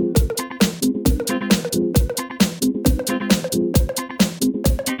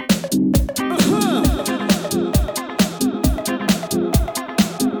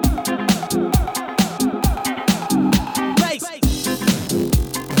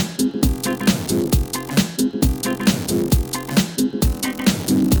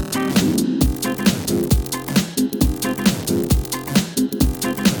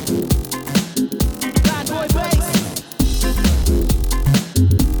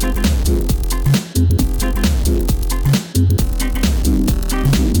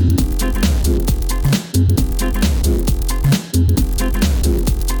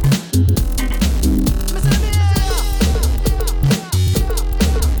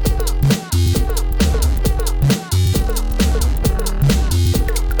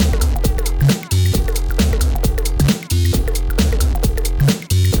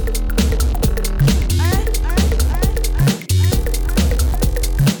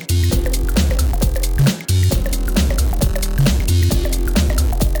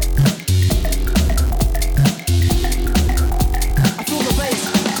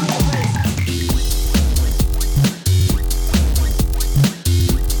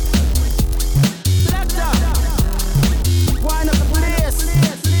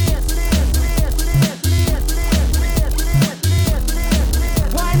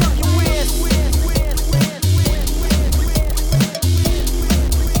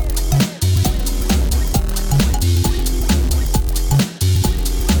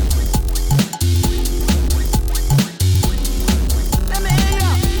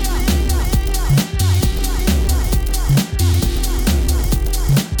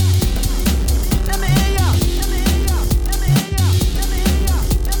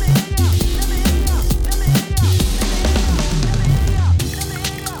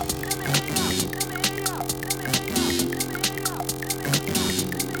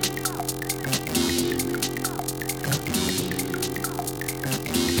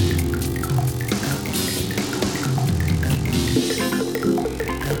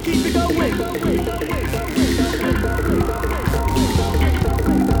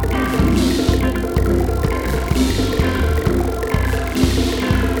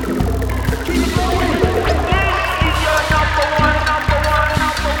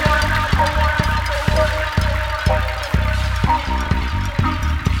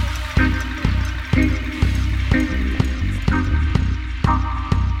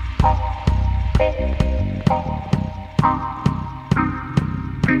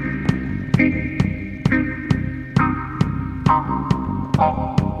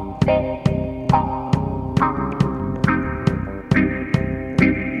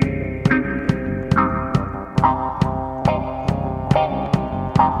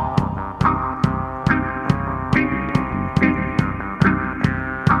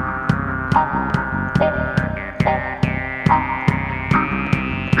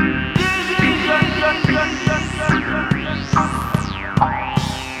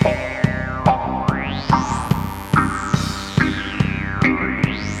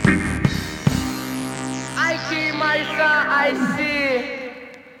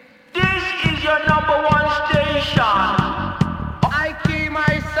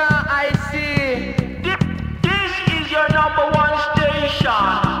 my son, I see. This is your number one station.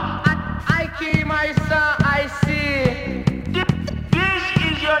 I keep my son, I see. This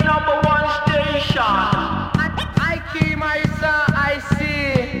is your number one station. I keep my son, I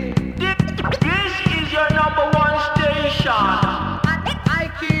see. This is your number one station. I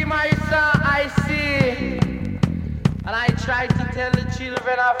keep my son, I see. And I try to tell the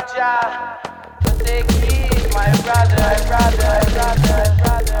children of Jah to take heed, my brother.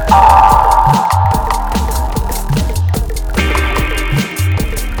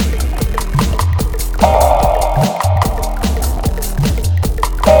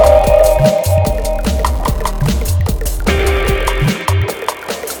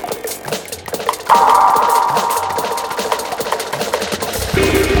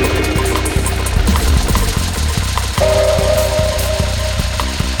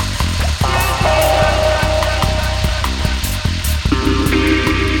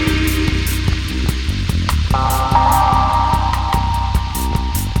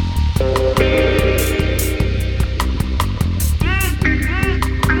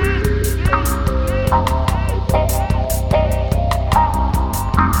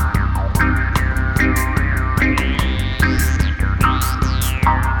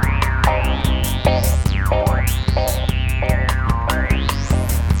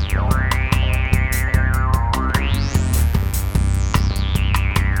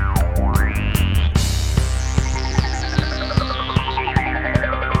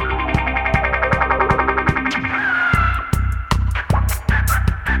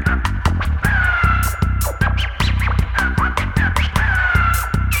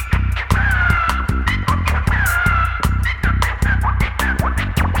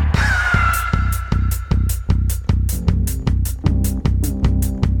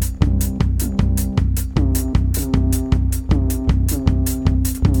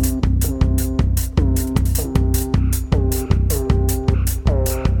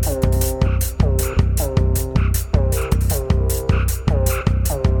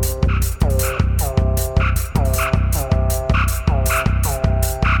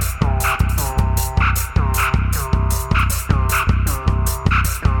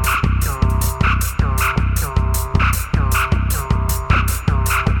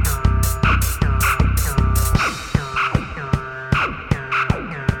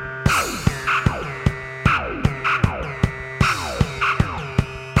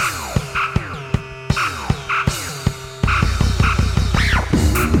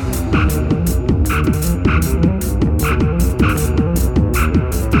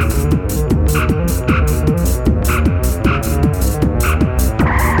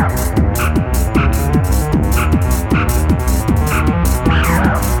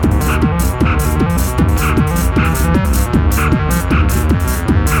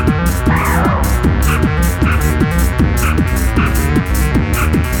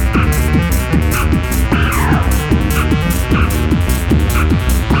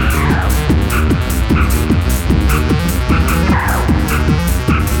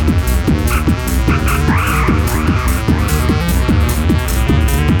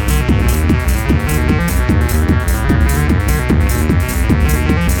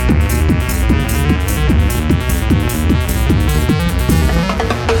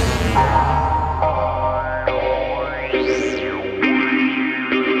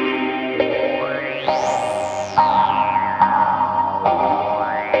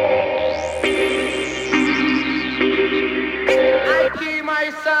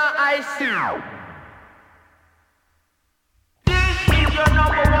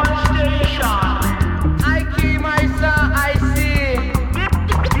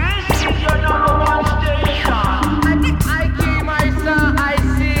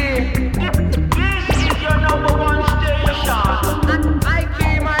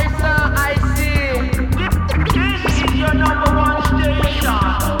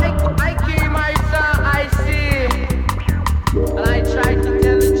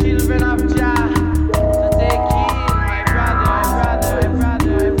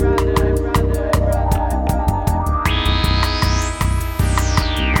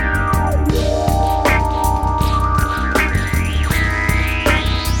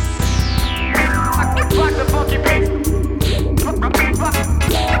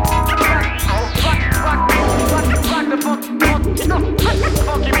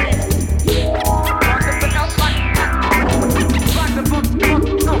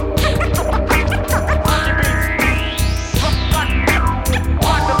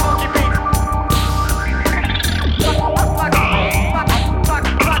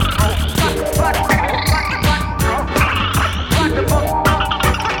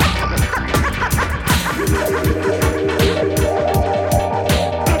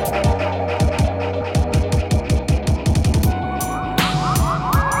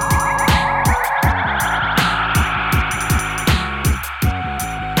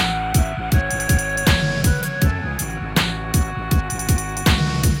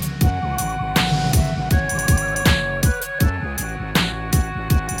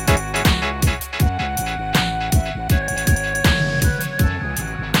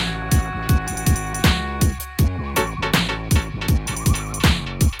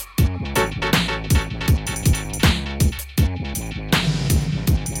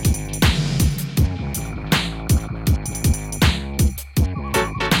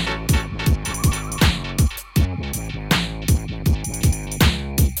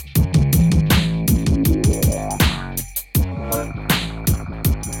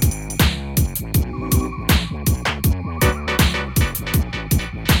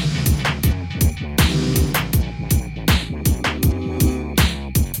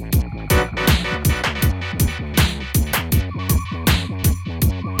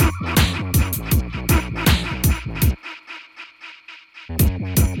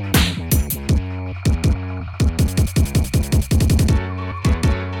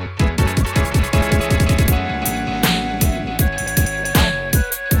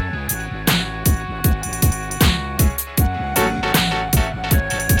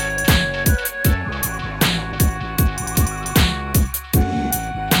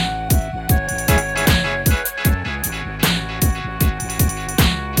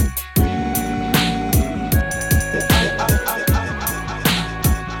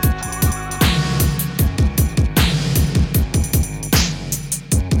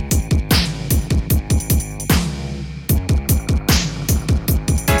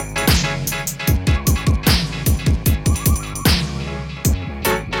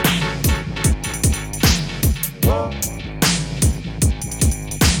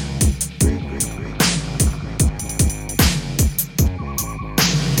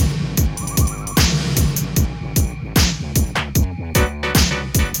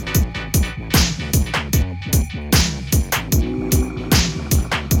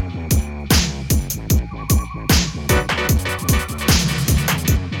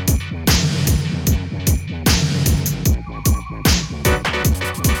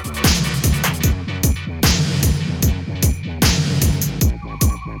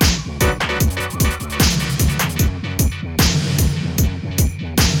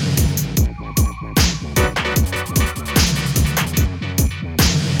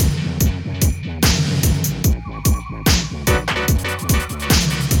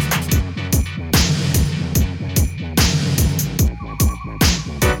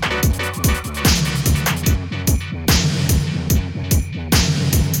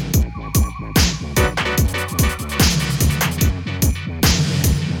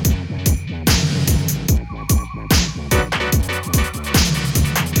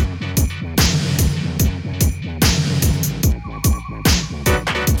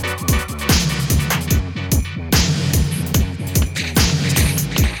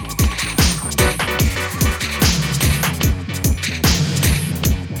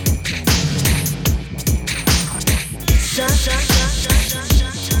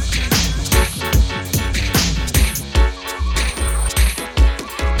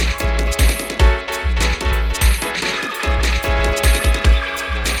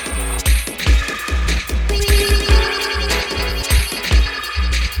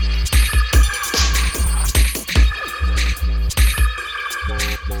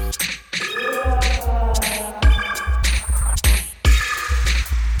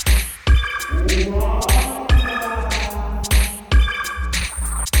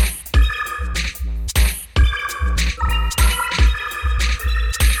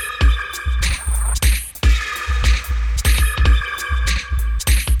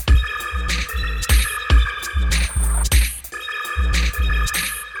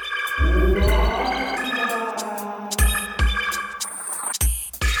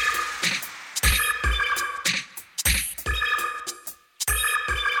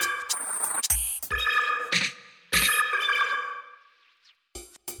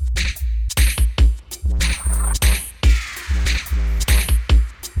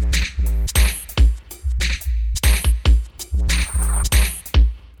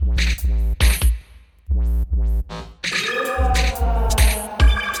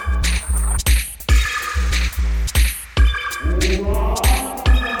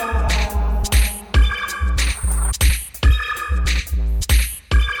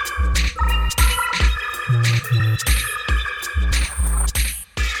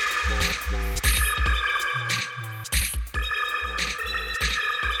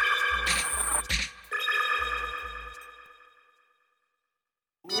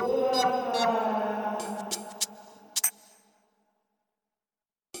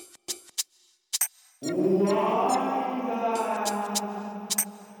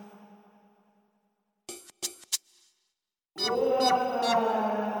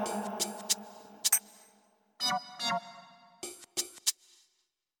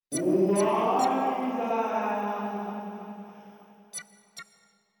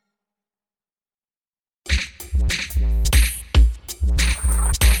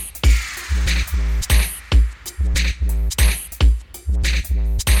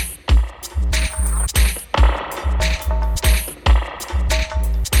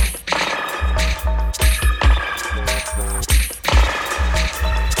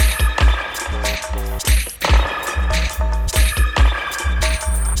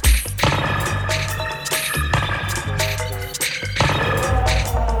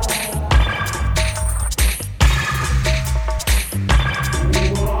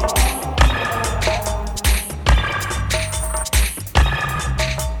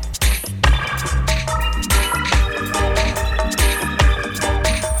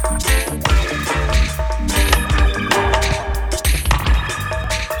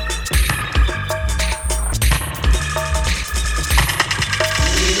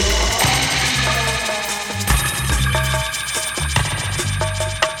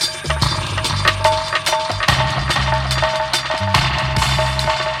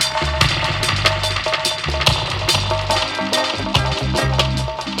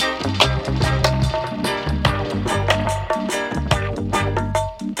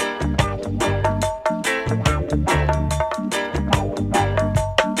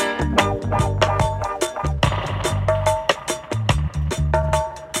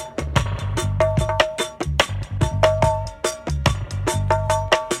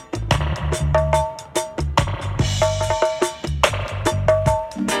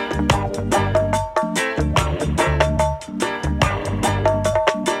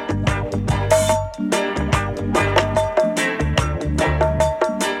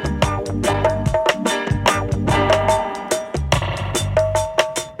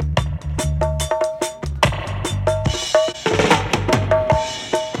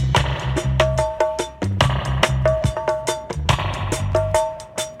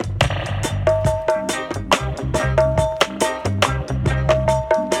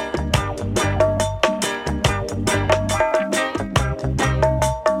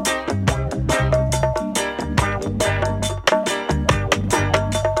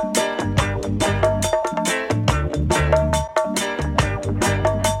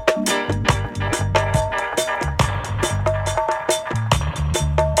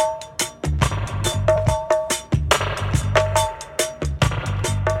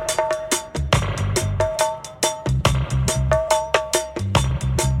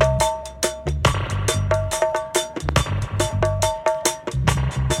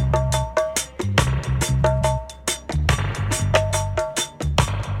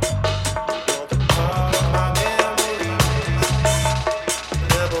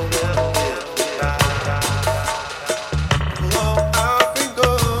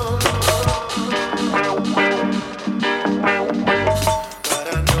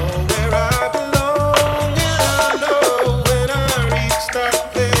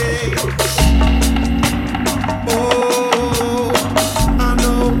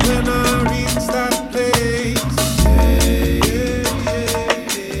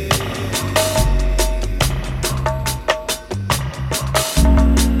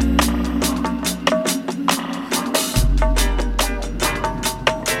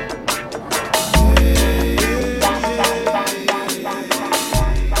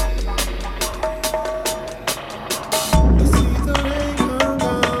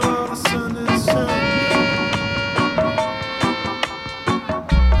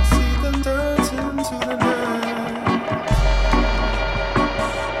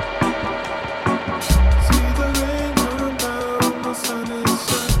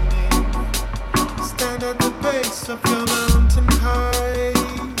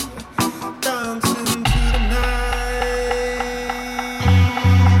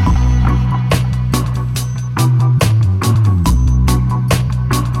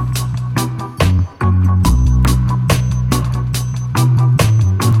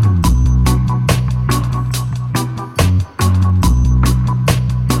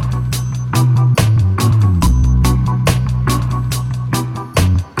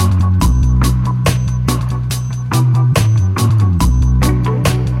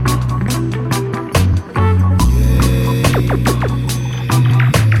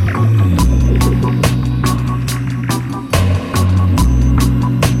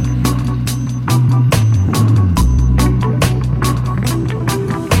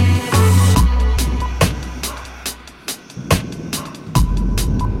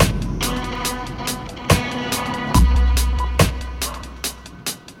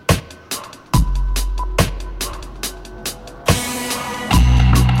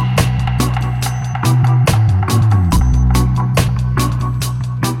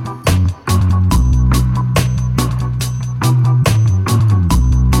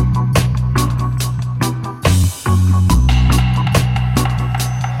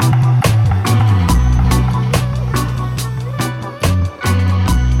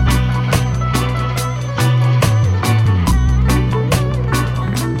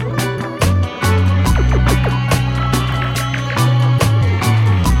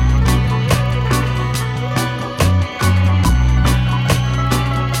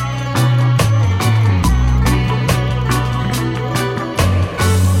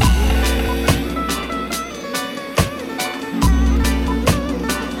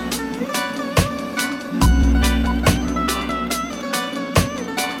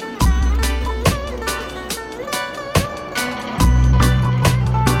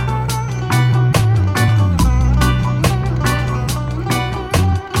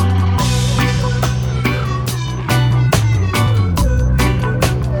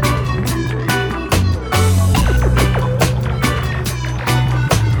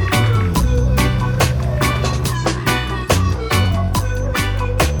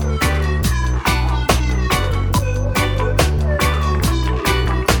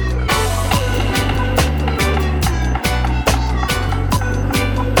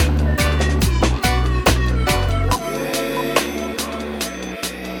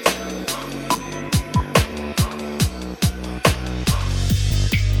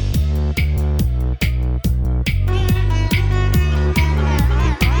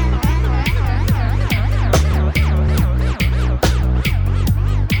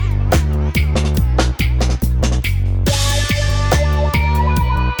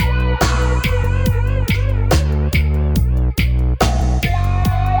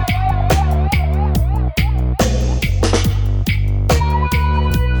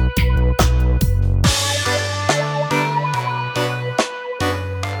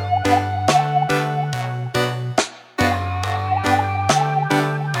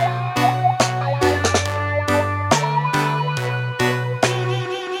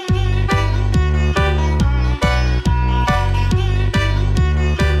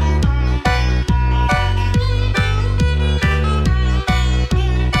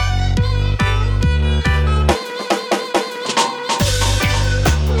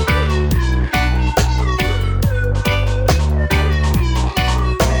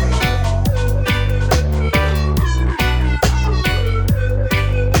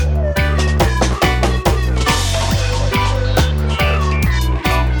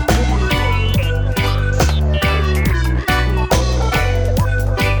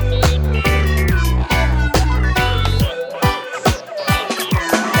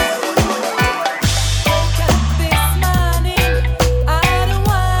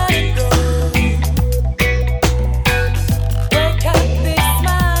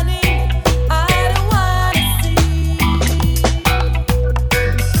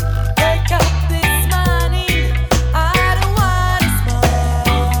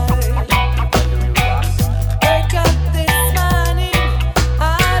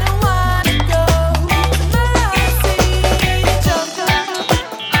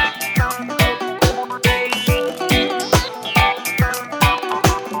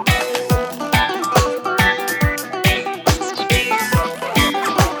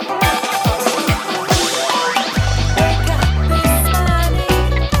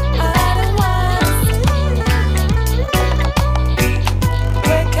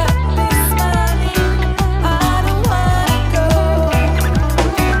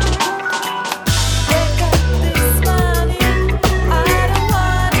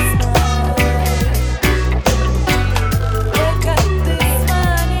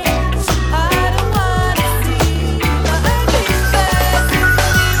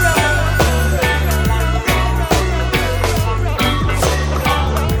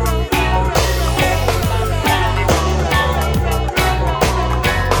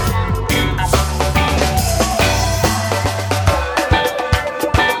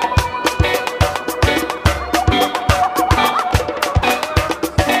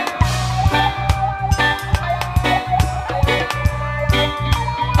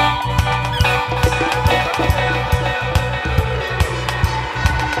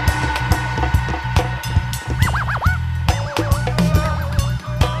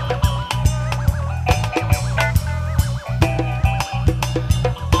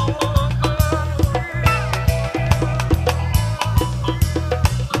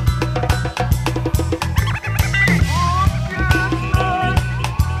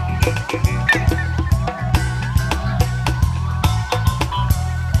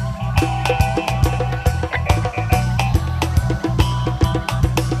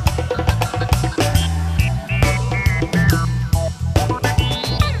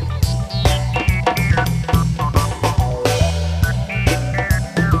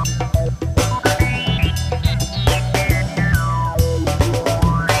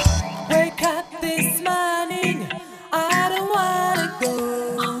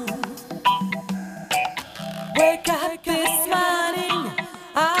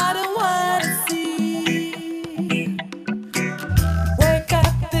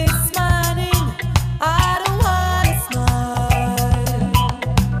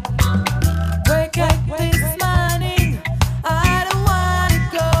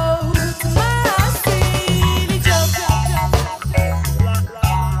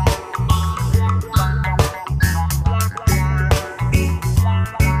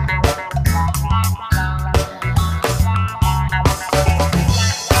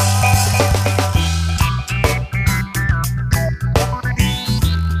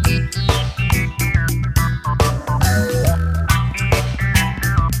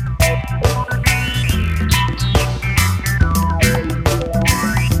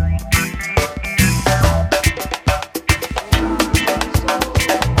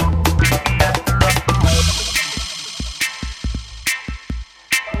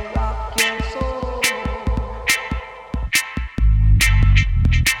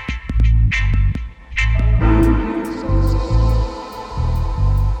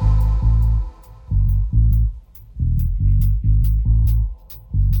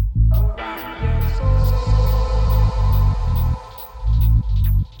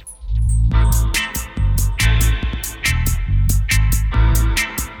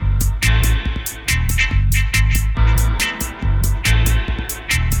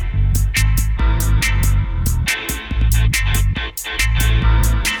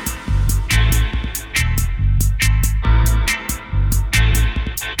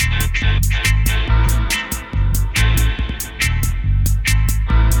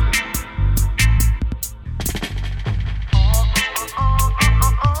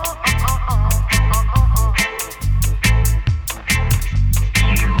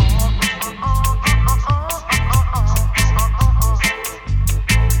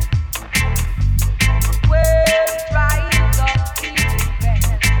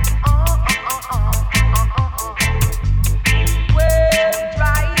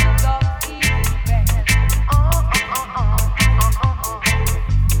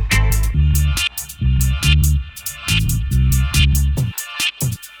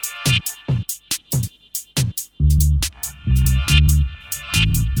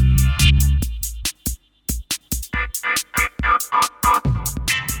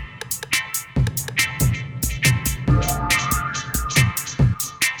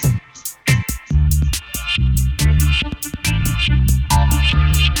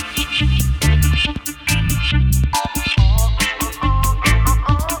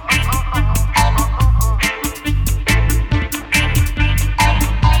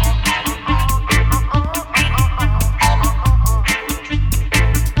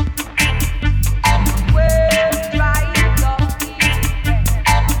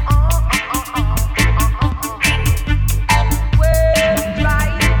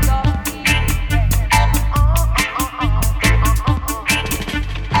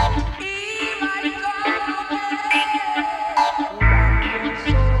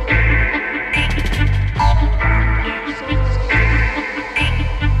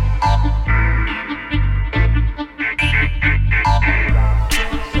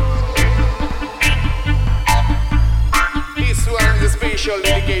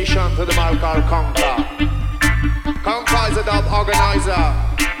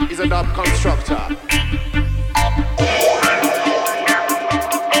 a dub constructor.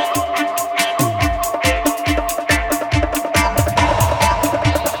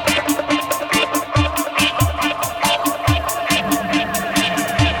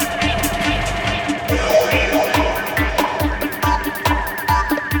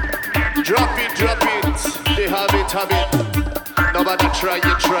 Drop it, they have it. Nobody try it.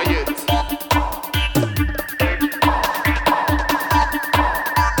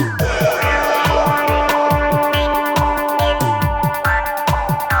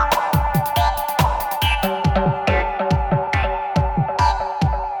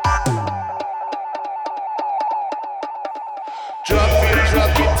 Drop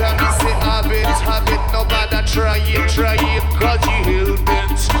it, and me say have it. Nobody try it, cause you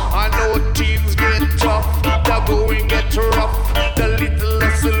hell-bent. I know things get tough, the going get rough. The little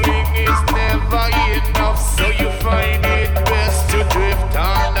hustling is never enough, so you find it best to drift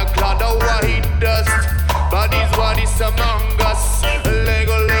on the cloud of white dust. Bodies among us.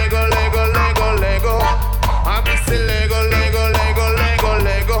 Lego. I miss the Lego.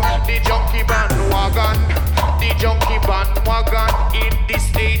 The junkie bandwagon in this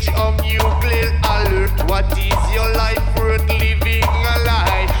stage of nuclear alert. What is your life worth living a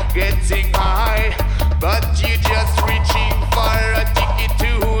lie? Getting high, but you just reaching for a ticket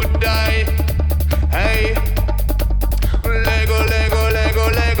to die. Hey, Lego.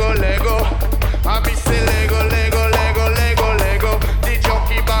 I miss the Lego.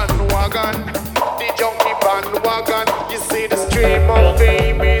 The junkie bandwagon. You see the stream of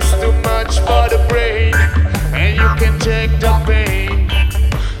fame is too much for the brain, and you can take the pain.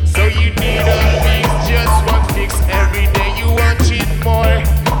 So you need at least just one fix every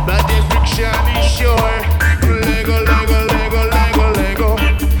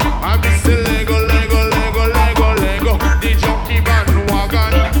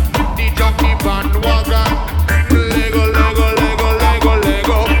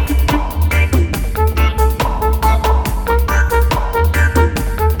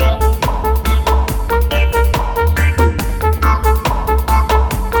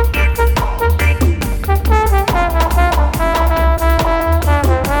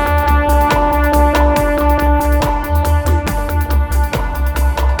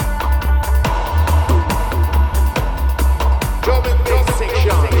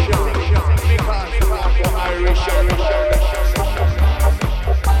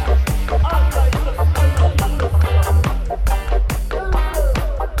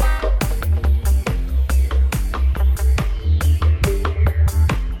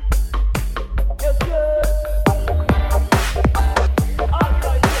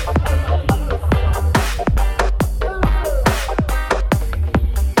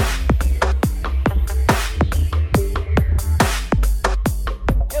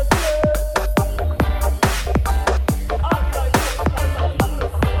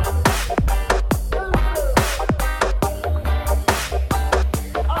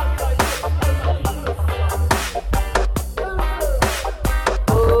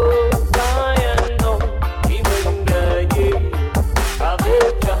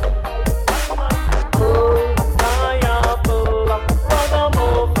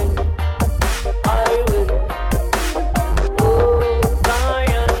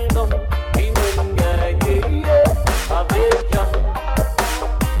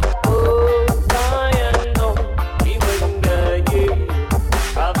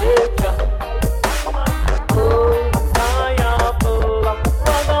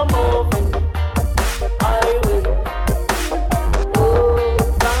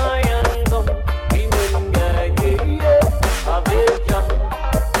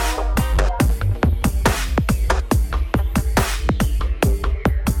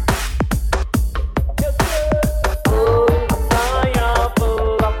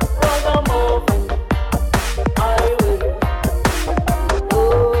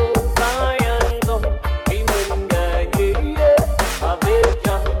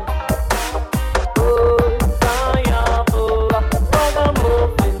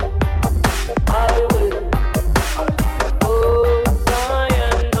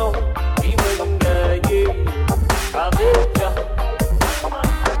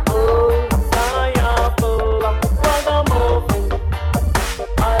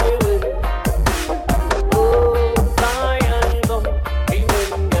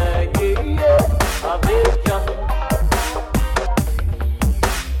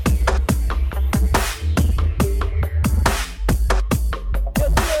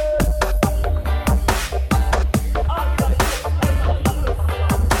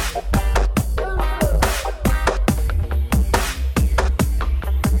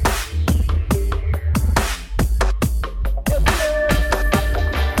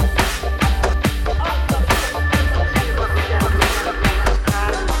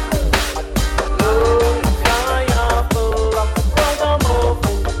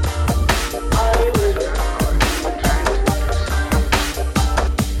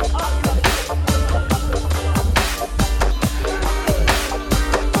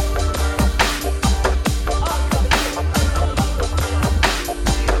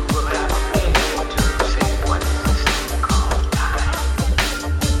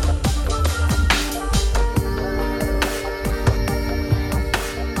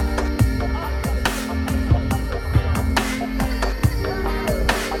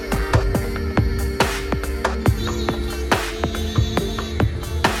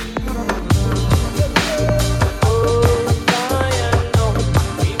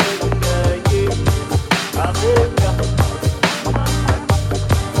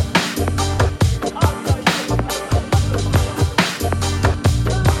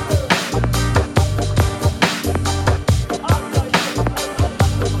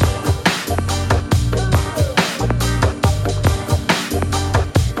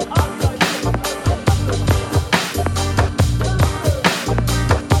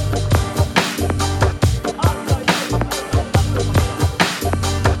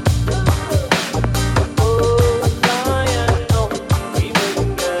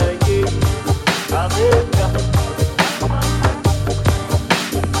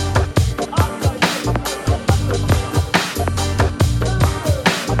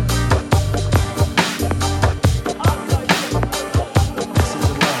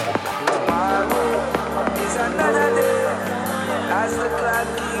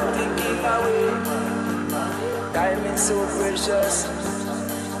so precious.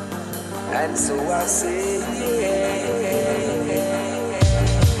 And so I say,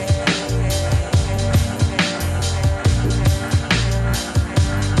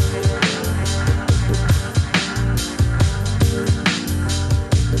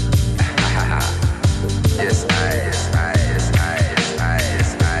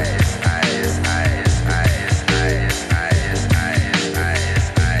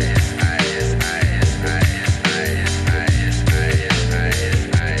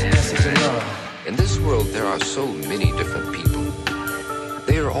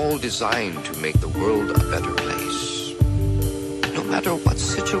 designed to make the world a better place. No matter what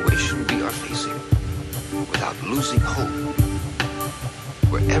situation we are facing, without losing hope,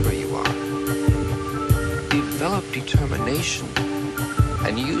 wherever you are, develop determination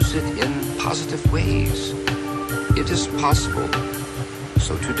and use it in positive ways. It is possible.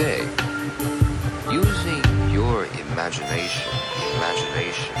 So today, using your imagination,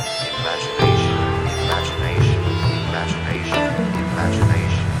 imagination, imagination, imagination, imagination, imagination,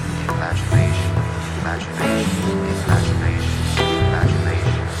 imagination, imagination, imagination, imagination, imagination,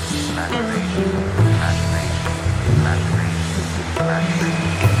 imagination, imagination,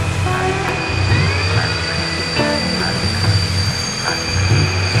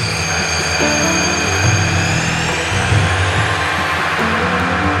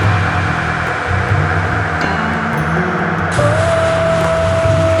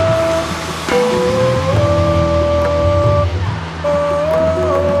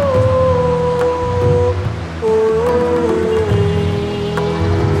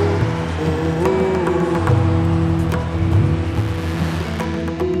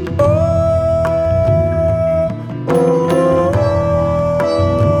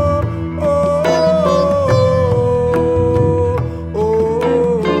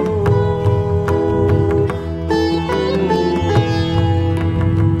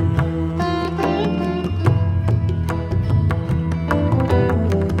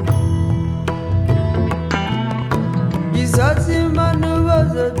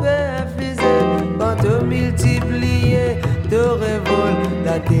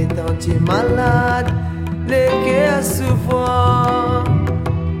 malade, les cœurs souffrants.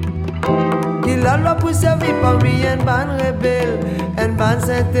 Il a loi pour servir parmi une bande rebelle, une bande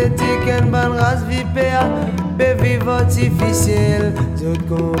synthétique, une bande race vipère, bébé artificiel, d'autres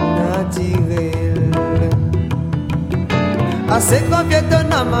qu'on naturel. Assez confiant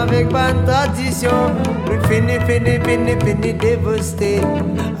ton âme avec bande tradition, fini dévasté,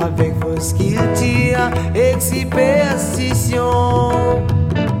 avec vos skills, tir, excitation.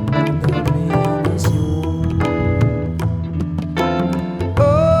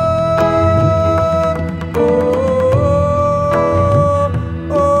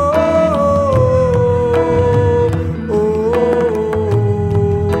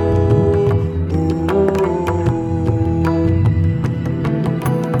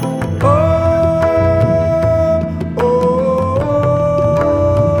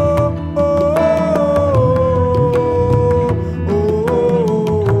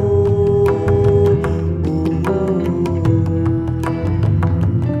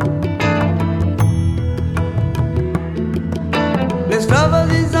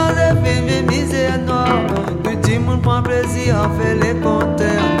 L'esclavagisation des filles misère noire, que tout le monde prend plaisir à faire les